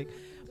topic.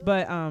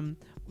 But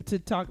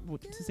to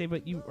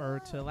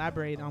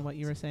elaborate on what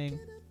you were saying,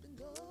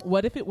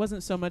 what if it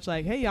wasn't so much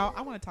like, hey, y'all,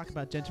 I want to talk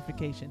about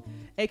gentrification,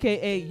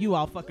 AKA you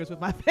all fuckers with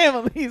my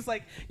families.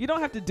 Like, you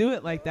don't have to do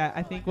it like that.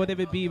 I think what if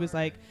it be was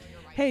like,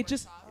 hey,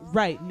 just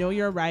know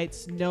your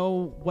rights,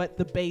 know what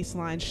the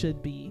baseline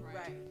should be.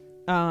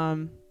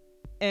 Right.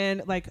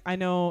 And like, I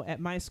know at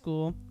my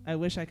school, I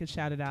wish I could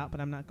shout it out, but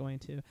I'm not going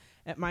to.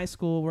 At my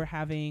school, we're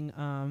having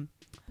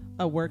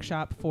a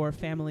workshop for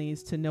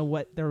families to know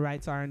what their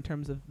rights are in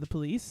terms of the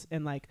police.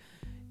 And like,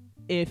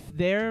 if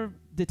they're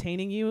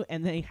detaining you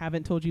and they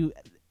haven't told you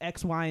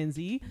X, Y, and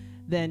Z,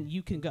 then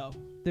you can go.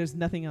 there's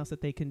nothing else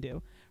that they can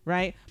do,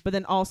 right? But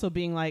then also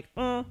being like,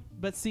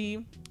 but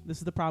see, this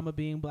is the problem of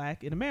being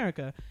black in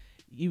America.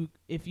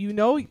 If you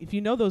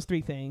know those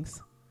three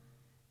things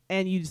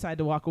and you decide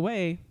to walk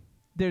away,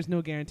 there's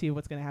no guarantee of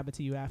what's going to happen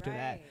to you after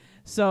that.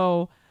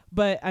 So,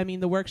 but I mean,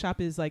 the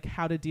workshop is like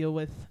how to deal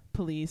with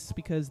police,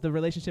 because the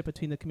relationship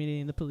between the community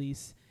and the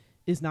police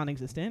is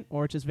non-existent,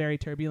 or just very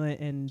turbulent,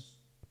 and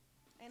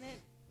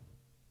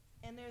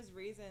there's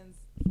reasons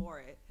for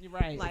it. You're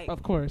right. Like,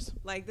 of course.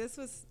 Like this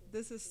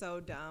is so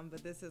dumb,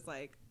 but this is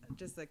like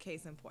just a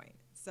case in point.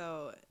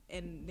 So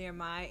near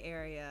my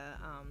area,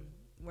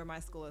 where my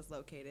school is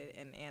located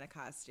in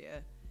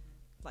Anacostia,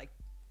 like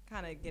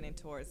kind of getting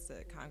towards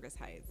the Congress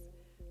Heights,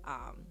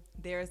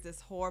 there's this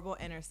horrible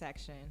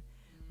intersection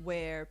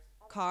where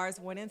cars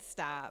wouldn't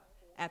stop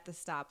at the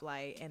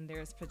stoplight, and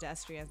there's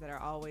pedestrians that are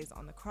always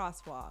on the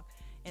crosswalk.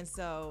 And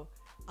so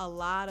a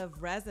lot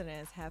of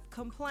residents have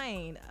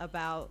complained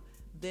about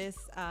this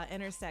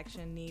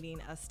intersection needing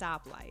a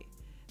stoplight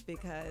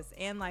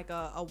and like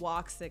a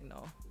walk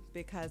signal,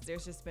 because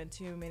there's just been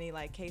too many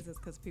like cases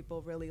because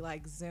people really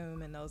like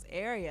zoom in those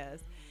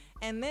areas.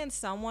 And then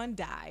someone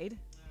died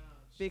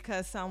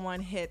because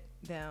someone hit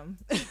them.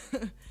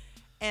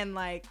 And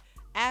like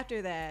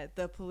after that,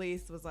 the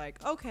police was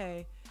like,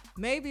 okay,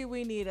 maybe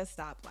we need a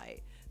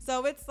stoplight.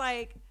 So it's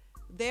like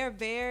they're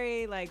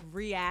very like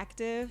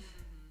reactive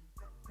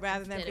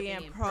rather than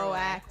being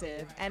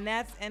proactive. And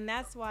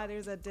that's why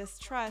there's a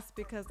distrust,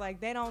 because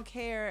like they don't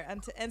care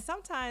and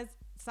sometimes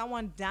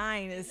someone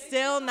dying is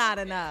still not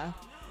enough.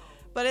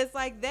 But it's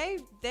like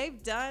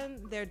they've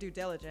done their due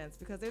diligence,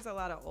 because there's a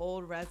lot of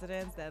old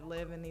residents that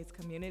live in these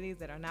communities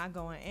that are not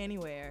going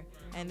anywhere,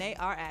 and they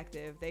are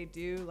active. They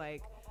do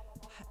like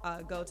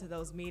go to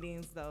those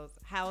meetings, those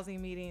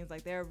housing meetings,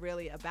 like they're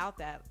really about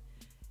that,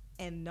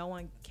 and no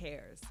one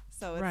cares.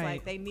 So it's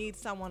like they need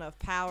someone of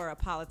power, a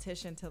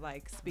politician, to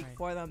like speak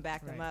for them,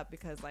 back them up,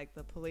 because like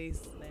the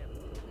police,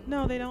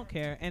 they don't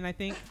care. And I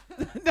think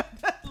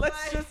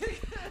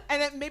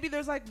and then maybe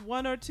there's like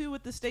one or two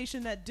at the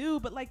station that do,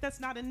 but like that's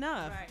not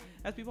enough.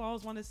 As people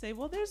always want to say,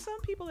 well, there's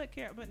some people that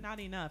care, but not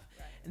enough.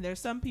 And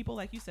there's some people,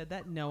 like you said,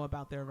 that know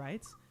about their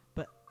rights,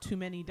 but too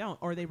many don't,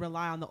 or they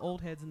rely on the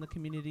old heads in the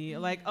community,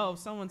 like, oh,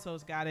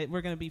 so-and-so's got it,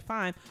 we're going to be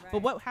fine.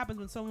 But what happens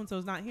when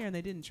so-and-so's not here and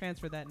they didn't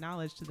transfer that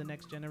knowledge to the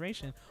next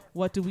generation?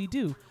 What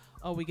do?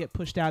 Oh, we get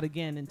pushed out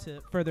again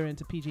further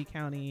into PG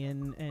County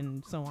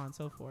and so on and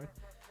so forth.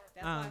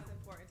 That's why it's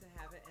important to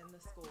have it in the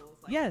schools,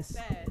 like you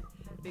said,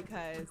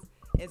 because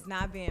it's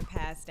not being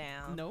passed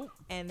down. Nope.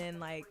 And then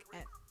like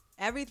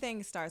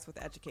everything starts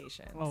with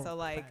education. So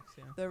like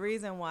the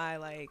reason why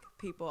like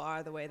people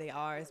are the way they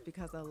are is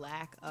because of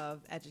lack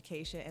of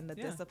education and the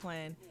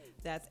discipline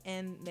that's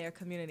in their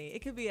community. It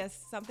could be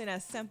something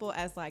as simple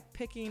as like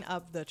picking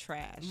up the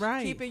trash,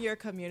 keeping your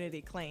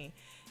community clean.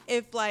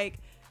 If like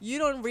you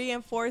don't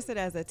reinforce it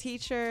as a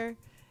teacher,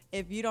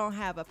 if you don't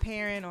have a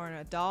parent or an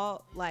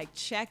adult like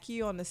check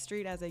you on the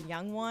street as a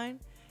young one,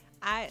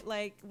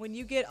 when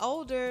you get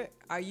older,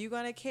 are you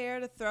gonna care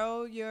to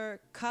throw your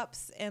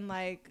cups in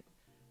like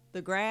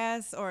the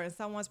grass or in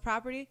someone's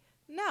property?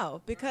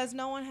 No, because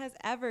no one has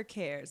ever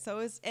cared.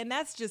 So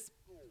that's just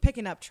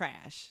picking up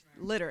trash,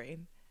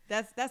 littering.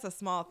 That's a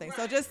small thing.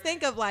 So just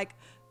think of like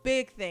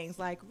big things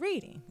like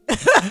reading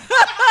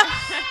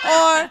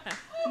or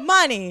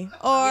money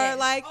or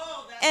like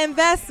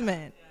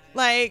investment,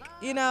 like,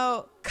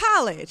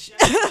 college.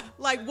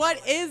 Like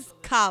what is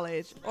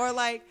college? Or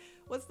like,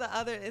 what's the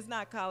other? It's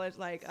not college,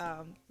 like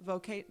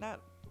vocational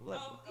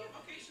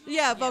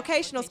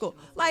school.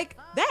 Like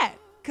that.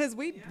 Because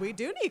we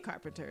do need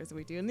carpenters.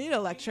 We do need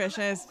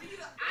electricians.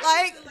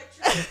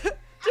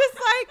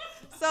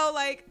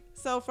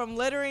 So from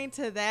littering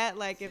to that,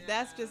 like if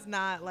that's just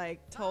not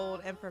like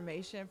told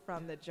information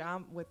from the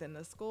jump within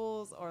the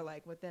schools or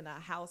like within a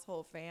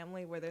household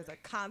family where there's a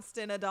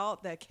constant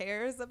adult that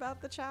cares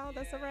about the child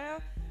that's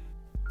around.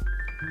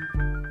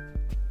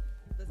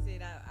 But see,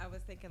 I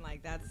was thinking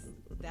like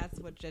that's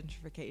what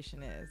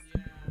gentrification is,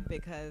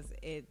 because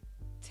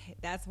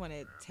that's when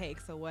it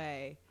takes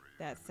away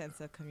that sense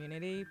of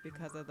community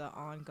because of the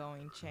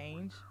ongoing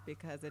change,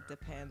 because it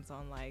depends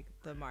on like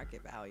the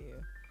market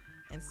value.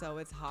 And so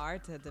it's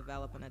hard to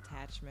develop an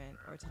attachment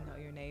or to know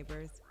your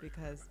neighbors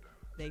because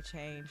they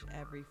change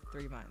every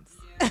 3 months.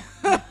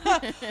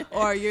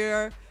 Or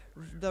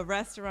the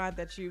restaurant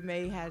that you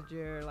may had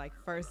your like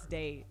first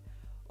date,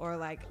 or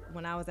like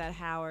when I was at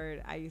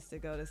Howard, I used to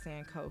go to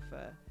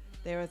Sankofa.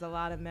 There was a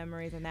lot of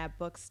memories in that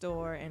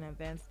bookstore and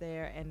events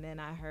there, and then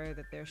I heard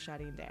that they're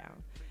shutting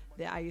down.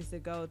 I used to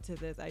go to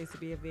this. I used to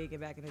be a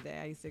vegan back in the day.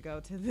 I used to go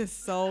to this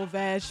soul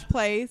veg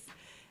place,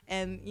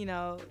 and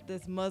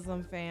this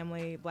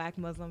Black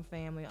Muslim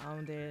family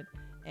owned it,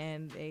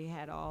 and they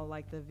had all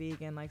like the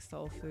vegan like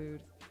soul food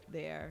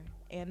there,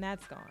 and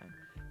that's gone.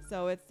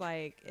 So it's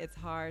like it's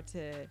hard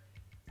to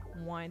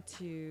want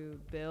to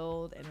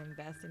build and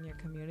invest in your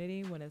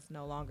community when it's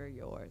no longer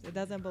yours. It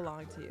doesn't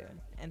belong to you.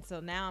 And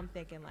so now I'm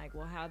thinking like,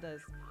 well, how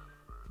does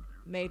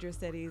major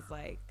cities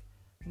like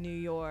New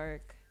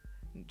York,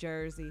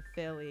 Jersey,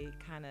 Philly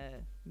kind of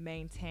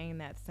maintain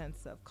that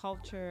sense of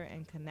culture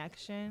and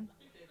connection.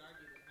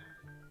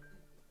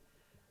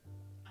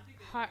 I think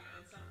in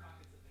some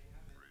pockets that they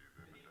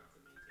haven't been able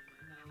to maintain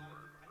it, and then a lot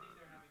of people, I think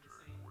they're having the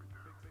same.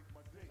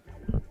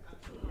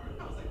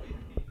 I was like,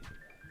 wait,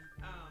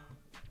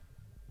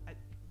 I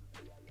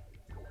can't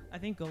even do that. I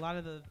think a lot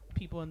of the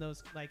people in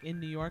those, like in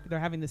New York, they're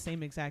having the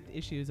same exact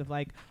issues of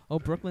like, oh,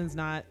 Brooklyn's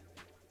not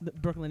the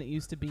Brooklyn it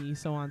used to be,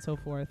 so on and so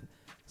forth.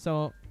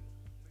 So,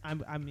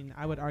 I mean,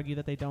 I would argue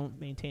that they don't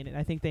maintain it.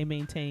 I think they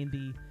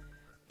maintain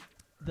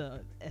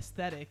the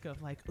aesthetic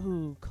of like,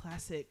 ooh,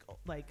 classic,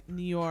 like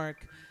New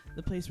York,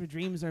 the place where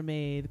dreams are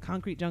made,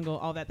 concrete jungle,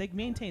 all that. They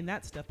maintain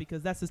that stuff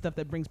because that's the stuff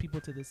that brings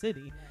people to the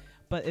city.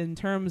 But in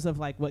terms of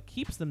like what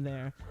keeps them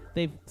there,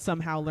 they've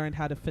somehow learned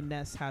how to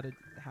finesse how to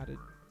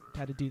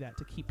do that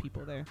to keep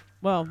people there.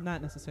 Well,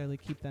 not necessarily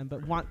keep them,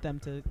 but want them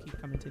to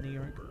keep coming to New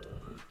York.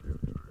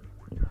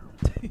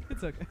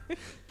 It's okay.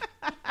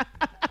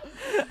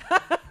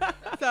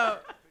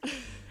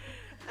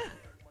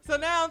 So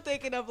now I'm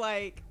thinking of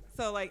like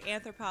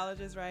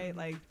anthropologists, right?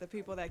 Like the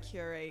people that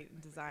curate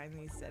and design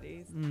these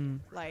cities.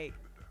 Like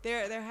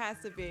there has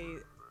to be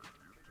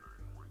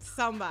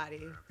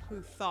somebody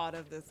who thought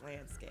of this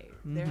landscape.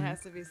 There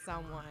has to be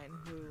someone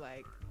who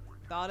like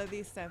thought of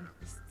these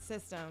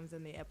systems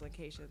and the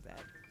implications that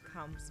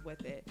comes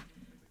with it.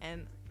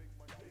 And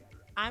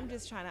I'm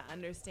just trying to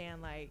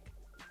understand, like,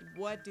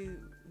 what do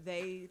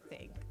they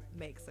think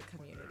makes a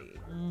community?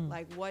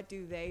 Like, what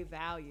do they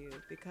value?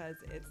 Because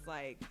it's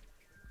like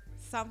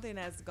something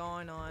that's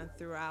going on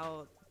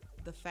throughout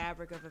the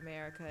fabric of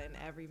America in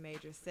every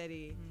major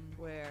city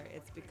where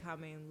it's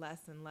becoming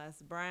less and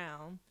less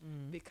brown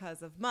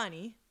because of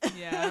money.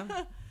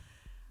 Yeah.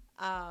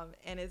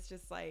 And it's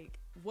just like,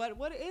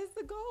 what is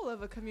the goal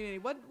of a community?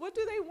 What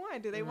do they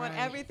want? Do they want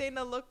everything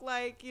to look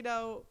like,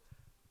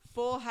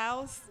 Full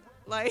House?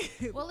 Like,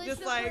 well, it's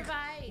just like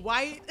provide.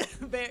 White,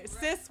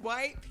 cis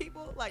white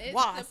people, like It's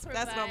WASP.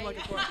 That's what I'm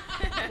looking for. A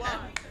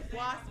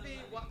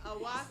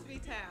waspy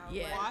town.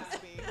 Yeah.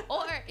 Waspy.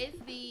 Or it's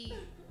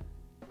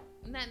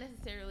not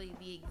necessarily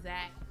the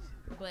exact,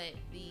 but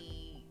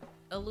the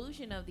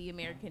illusion of the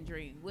American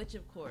dream, which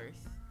of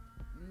course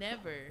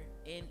never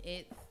in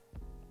its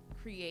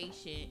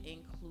creation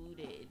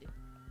included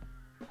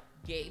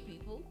gay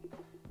people.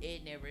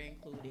 It never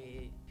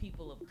included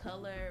people of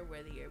color,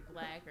 whether you're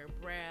black or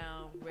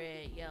brown,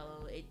 red,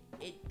 yellow. It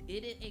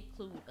didn't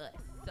include us.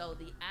 So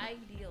the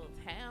ideal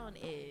town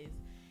is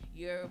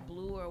your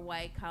blue or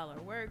white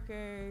collar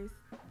workers,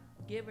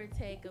 give or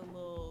take a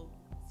little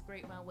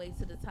scrape my way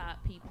to the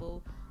top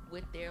people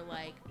with their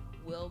like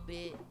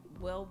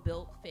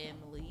well-built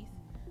families,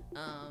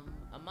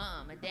 a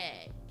mom, a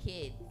dad,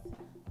 kids.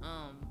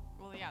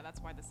 Well, yeah,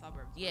 that's why the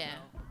suburbs. Yeah.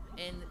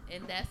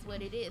 And that's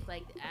what it is.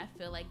 Like, I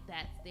feel like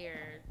that's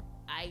their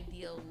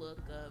ideal look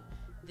of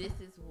this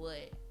is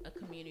what a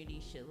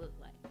community should look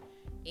like.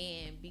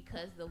 And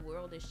because the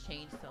world has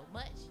changed so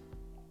much,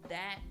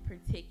 that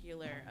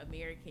particular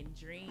American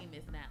dream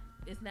is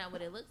not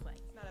what it looks like.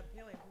 It's not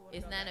appealing.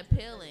 It's not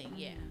appealing,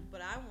 yeah.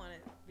 But I want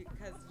it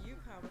because you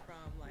come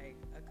from like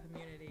a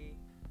community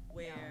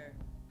where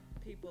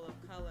people of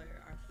color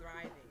are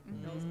thriving.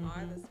 Those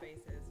are the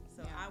spaces.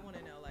 So I want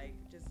to know, like,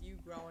 just you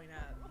growing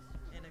up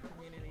in a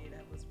community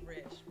that was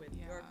rich with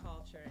your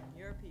culture and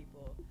your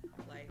people,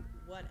 like,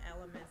 what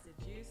elements did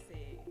you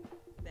see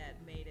that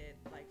made it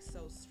like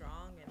so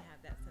strong and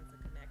have that sense of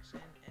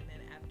connection? And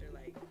then after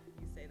like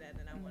you say that,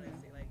 then I want to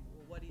see like,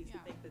 well, what do you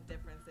think the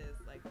difference is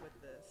like with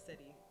the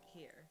city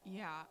here?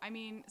 Yeah, I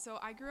mean, so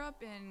I grew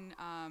up in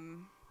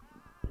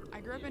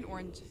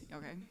Orange.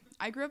 Okay,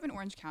 I grew up in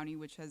Orange County,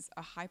 which has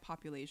a high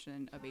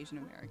population of Asian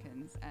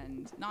Americans,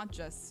 and not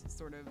just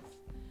sort of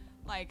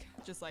like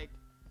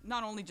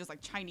not only just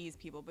like Chinese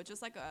people, but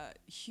just like a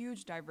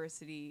huge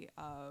diversity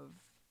of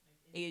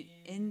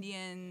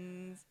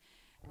Indians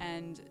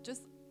and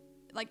just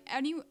like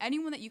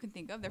anyone that you can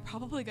think of. They're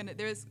probably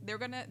there's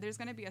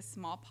gonna be a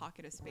small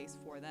pocket of space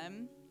for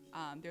them.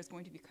 There's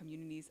going to be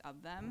communities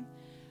of them.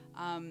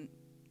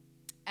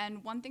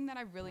 And one thing that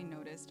I've really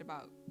noticed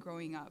about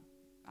growing up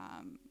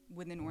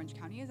within Orange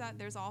County is that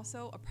there's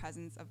also a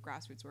presence of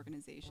grassroots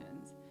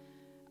organizations,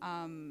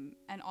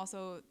 and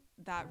also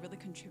that really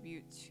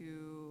contribute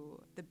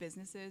to the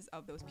businesses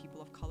of those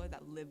people of color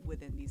that live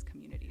within these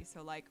communities.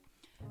 So like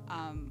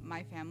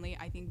my family,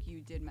 I think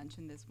you did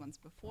mention this once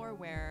before,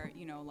 where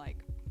like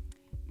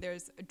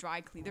there's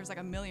like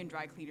a million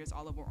dry cleaners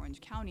all over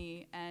Orange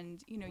County,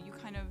 and you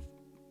kind of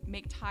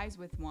make ties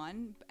with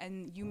one,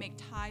 and you make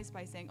ties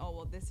by saying, oh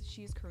well,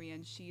 she's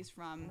Korean, she's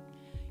from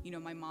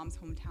my mom's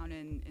hometown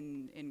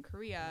in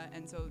Korea,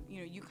 and so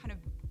you kind of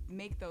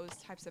make those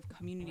types of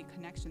community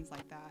connections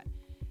like that,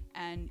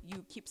 and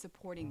you keep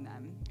supporting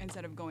them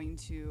instead of going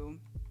to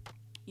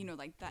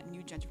like that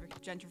new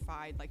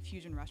gentrified like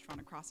fusion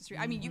restaurant across the street.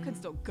 I mean, you can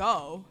still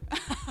go.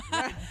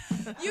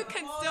 You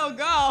can still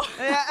go.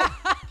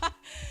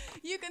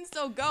 You can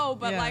still go,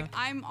 but like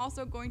I'm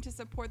also going to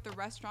support the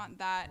restaurant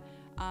that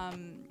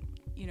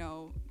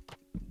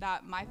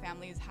that my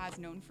family has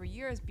known for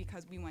years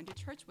because we went to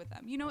church with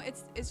them. You know,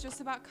 it's just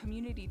about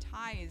community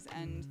ties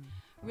and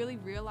really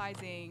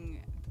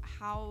realizing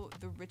how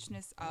the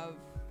richness of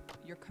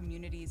your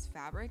community's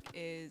fabric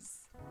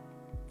is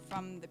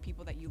from the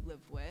people that you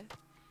live with,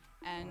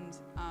 and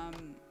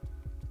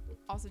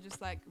also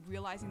just like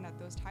realizing that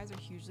those ties are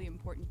hugely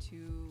important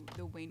to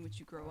the way in which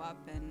you grow up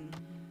and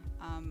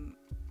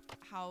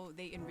how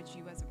they enrich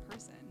you as a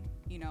person.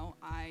 You know,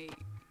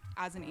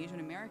 as an Asian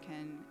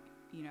American,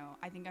 you know,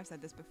 I think I've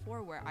said this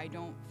before, where I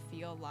don't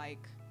feel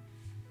like,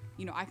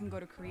 you know, I can go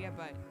to Korea,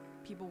 but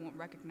people won't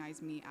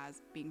recognize me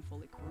as being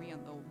fully Korean.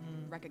 They'll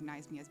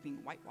recognize me as being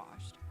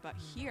whitewashed. But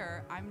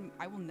here,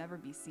 I will never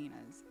be seen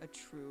as a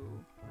true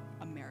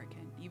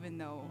American, even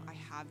though I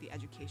have the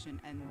education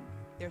and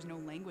there's no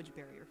language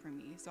barrier for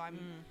me. So I'm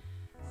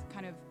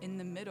kind of in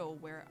the middle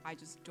where I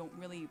just don't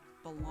really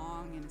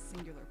belong in a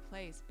singular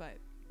place. But,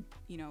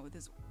 you know,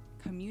 this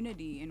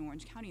community in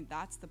Orange County,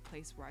 that's the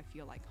place where I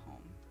feel like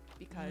home,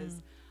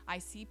 because I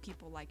see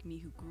people like me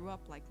who grew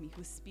up like me,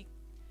 who speak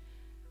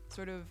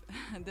sort of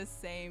the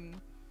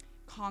same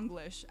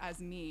Konglish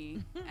as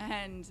me,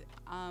 and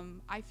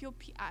I feel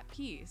at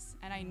peace,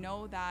 and I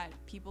know that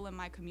people in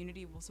my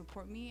community will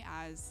support me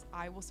as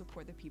I will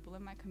support the people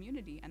in my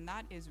community, and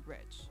that is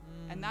rich.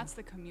 And that's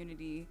the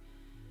community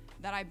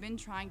that I've been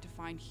trying to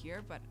find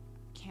here but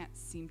can't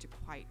seem to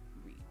quite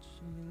reach.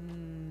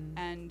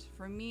 And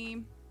for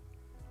me,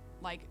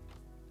 like,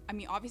 I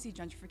mean, obviously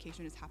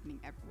gentrification is happening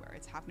everywhere.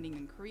 It's happening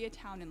in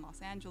Koreatown, in Los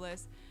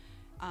Angeles.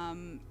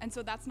 And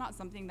so that's not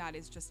something that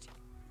is just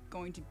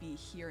going to be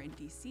here in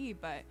DC,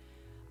 but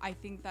I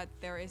think that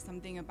there is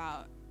something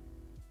about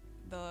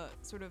the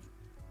sort of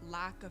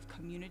lack of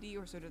community,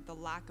 or sort of the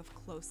lack of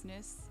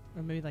closeness.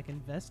 Or maybe like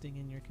investing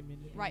in your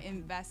community. Right,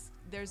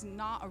 there's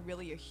not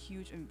really a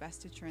huge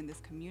investiture in this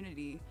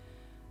community,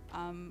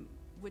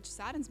 which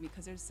saddens me,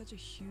 because there's such a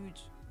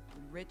huge,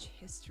 rich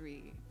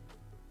history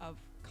of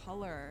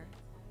color.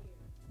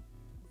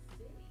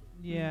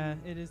 Yeah,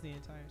 it is the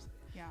entire city.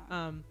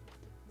 Yeah.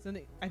 So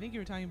I think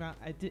you were talking about,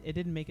 it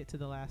didn't make it to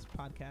the last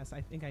podcast.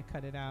 I think I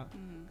cut it out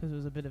because it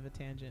was a bit of a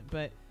tangent.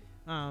 But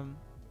I'm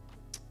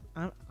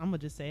going to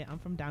just say it. I'm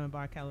from Diamond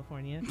Bar,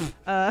 California.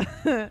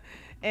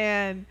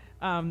 And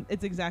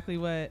it's exactly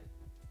what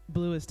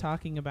Blue is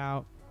talking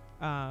about.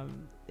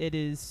 It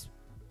is,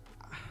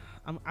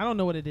 I don't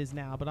know what it is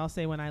now, but I'll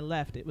say when I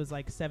left, it was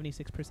like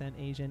 76%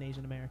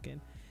 Asian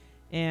American.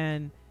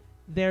 And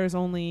there's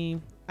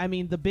only, I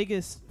mean, the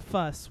biggest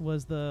fuss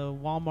was the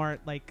Walmart,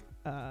 like,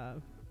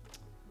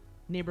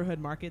 neighborhood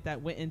market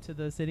that went into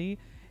the city,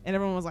 and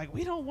everyone was like,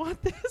 we don't want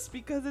this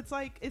because it's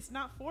like, it's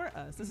not for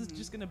us. This is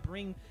just gonna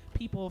bring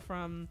people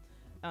from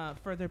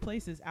further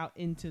places out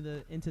into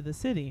the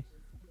city,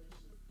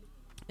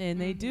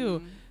 and they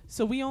do.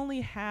 So we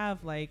only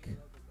have like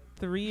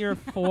 3 or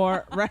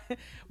 4 right,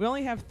 we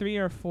only have 3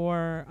 or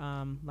 4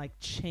 like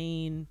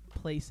chain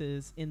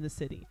places in the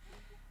city.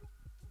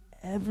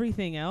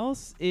 Everything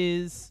else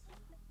is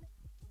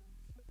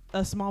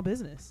a small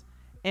business,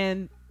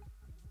 and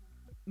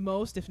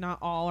most, if not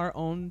all, are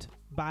owned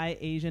by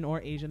Asian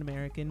or Asian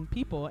American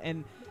people.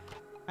 And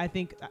I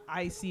think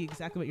I see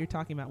exactly what you're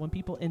talking about. When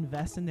people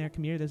invest in their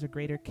community, there's a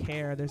greater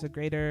care, there's a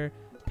greater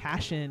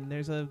passion,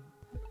 there's a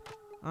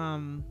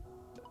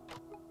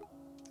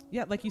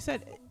yeah, like you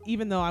said,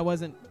 even though I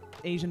wasn't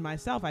Asian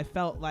myself, I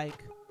felt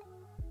like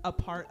a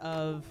part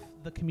of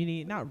the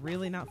community. Not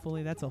really, not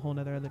fully, that's a whole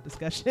nother other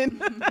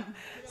discussion.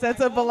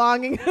 Sense of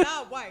belonging. You're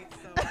not white,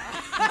 so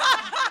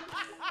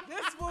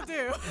this will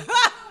do.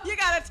 You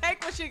gotta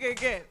take what you can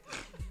get.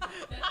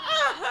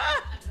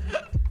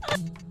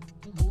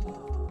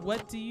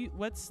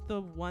 What's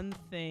the one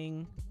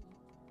thing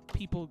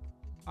people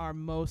are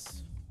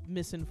most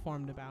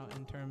misinformed about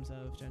in terms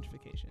of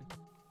gentrification?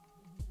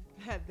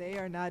 That they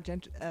are not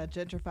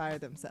gentrifier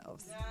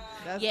themselves.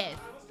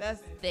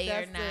 They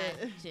are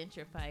not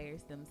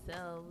gentrifiers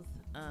themselves.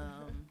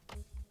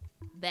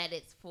 That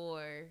it's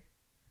for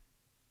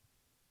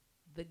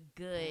the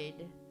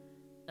good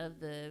of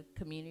the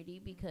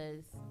community,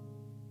 because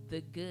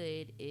the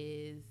good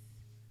is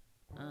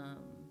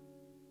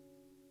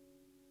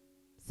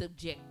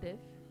subjective,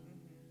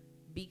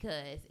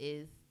 because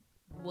is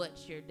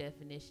what's your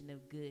definition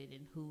of good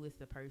and who is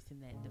the person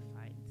that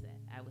defines that.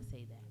 I would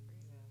say that.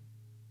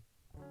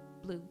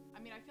 Blue. I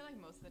mean, I feel like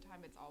most of the time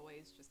it's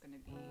always just going to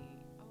be,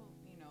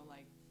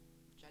 like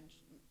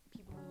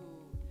people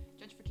who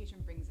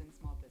gentrification brings in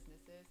small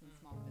businesses, and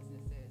small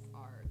businesses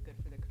are good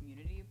for the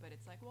community. But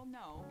it's like, well,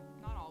 no,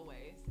 not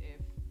always.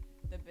 If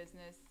the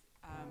business,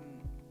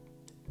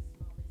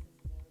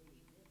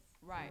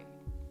 right,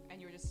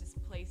 and you're just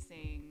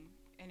displacing,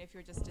 and if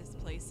you're just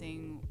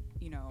displacing,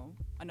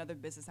 another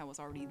business that was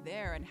already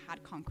there and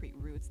had concrete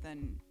roots,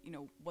 then,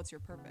 what's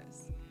your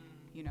purpose,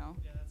 Yeah,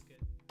 that's good.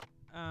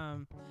 I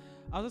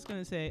was just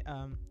going to say,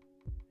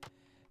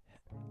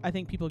 I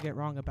think people get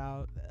wrong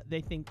about,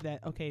 they think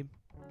that, okay,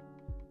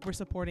 we're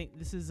supporting,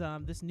 this is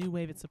this new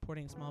wave, it's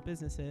supporting small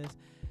businesses,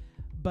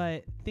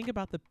 but think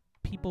about the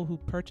people who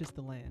purchased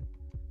the land.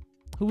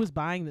 Who was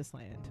buying this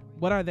land?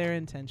 What are their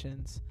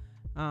intentions?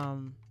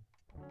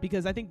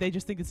 Because I think they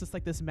just think it's just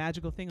like this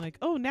magical thing, like,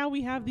 oh, now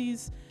we have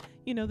these,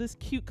 this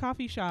cute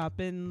coffee shop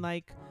and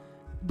like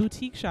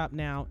boutique shop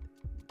now.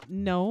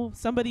 No,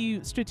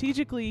 somebody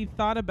strategically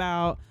thought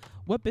about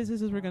what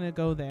businesses were going to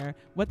go there,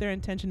 what their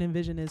intention and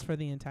vision is for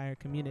the entire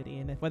community,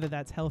 and whether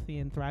that's healthy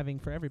and thriving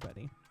for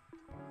everybody.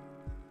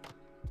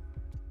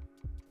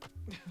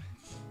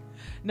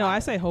 No, I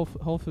say Whole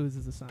Foods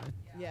is a sign.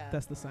 Yeah.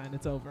 That's the sign.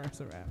 It's over.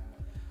 It's a wrap.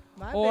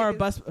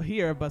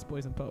 Bus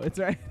Boys and Poets,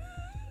 right?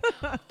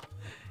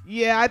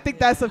 Yeah, I think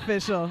that's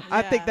official. Yeah,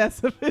 I think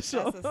that's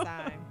official. That's a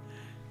sign.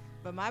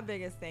 But my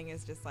biggest thing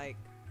is just like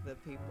the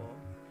people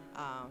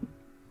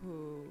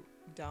who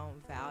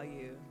don't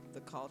value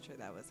the culture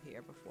that was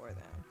here before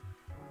them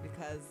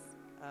because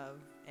of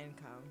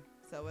income.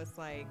 So it's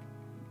like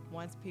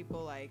once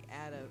people like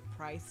add a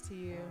price to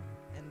you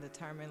and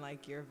determine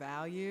like your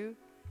value,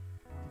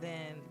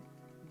 then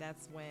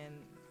that's when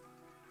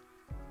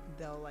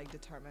they'll like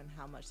determine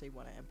how much they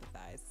want to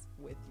empathize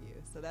with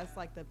you. So that's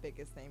like the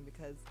biggest thing,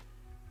 because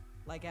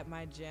like at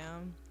my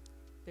gym,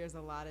 there's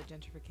a lot of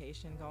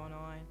gentrification going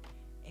on,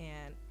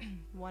 and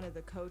one of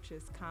the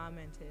coaches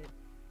commented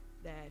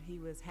that he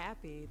was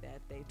happy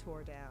that they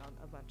tore down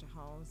a bunch of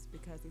homes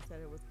because he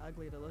said it was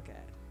ugly to look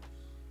at.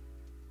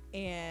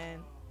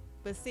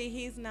 But see,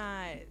 he's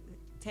not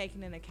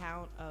taking into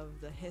account of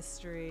the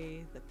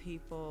history, the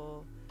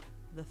people,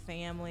 the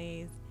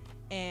families,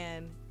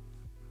 and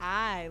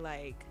I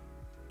like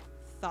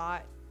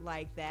thought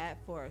like that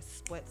for a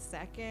split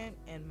second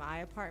in my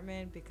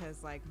apartment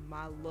because like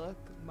my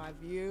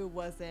view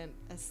wasn't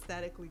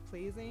aesthetically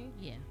pleasing.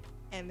 Yeah.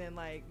 And then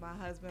like my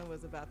husband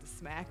was about to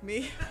smack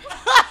me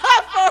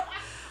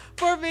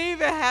for me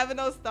even having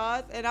those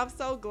thoughts. And I'm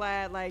so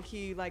glad like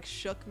he like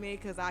shook me,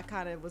 because I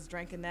kind of was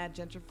drinking that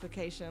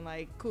gentrification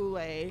like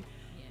Kool-Aid.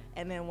 Yeah.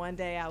 And then one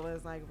day I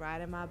was like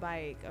riding my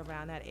bike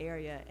around that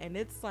area, and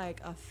it's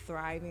like a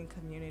thriving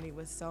community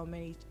with so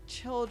many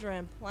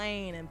children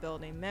playing and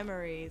building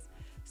memories.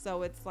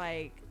 So it's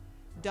like,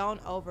 don't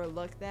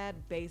overlook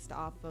that based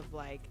off of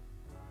like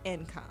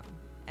income.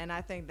 And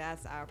I think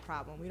that's our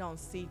problem. We don't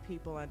see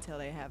people until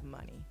they have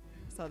money.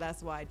 So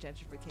that's why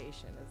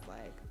gentrification is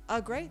like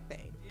a great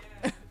thing,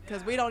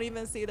 because we don't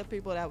even see the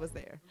people that was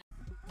there.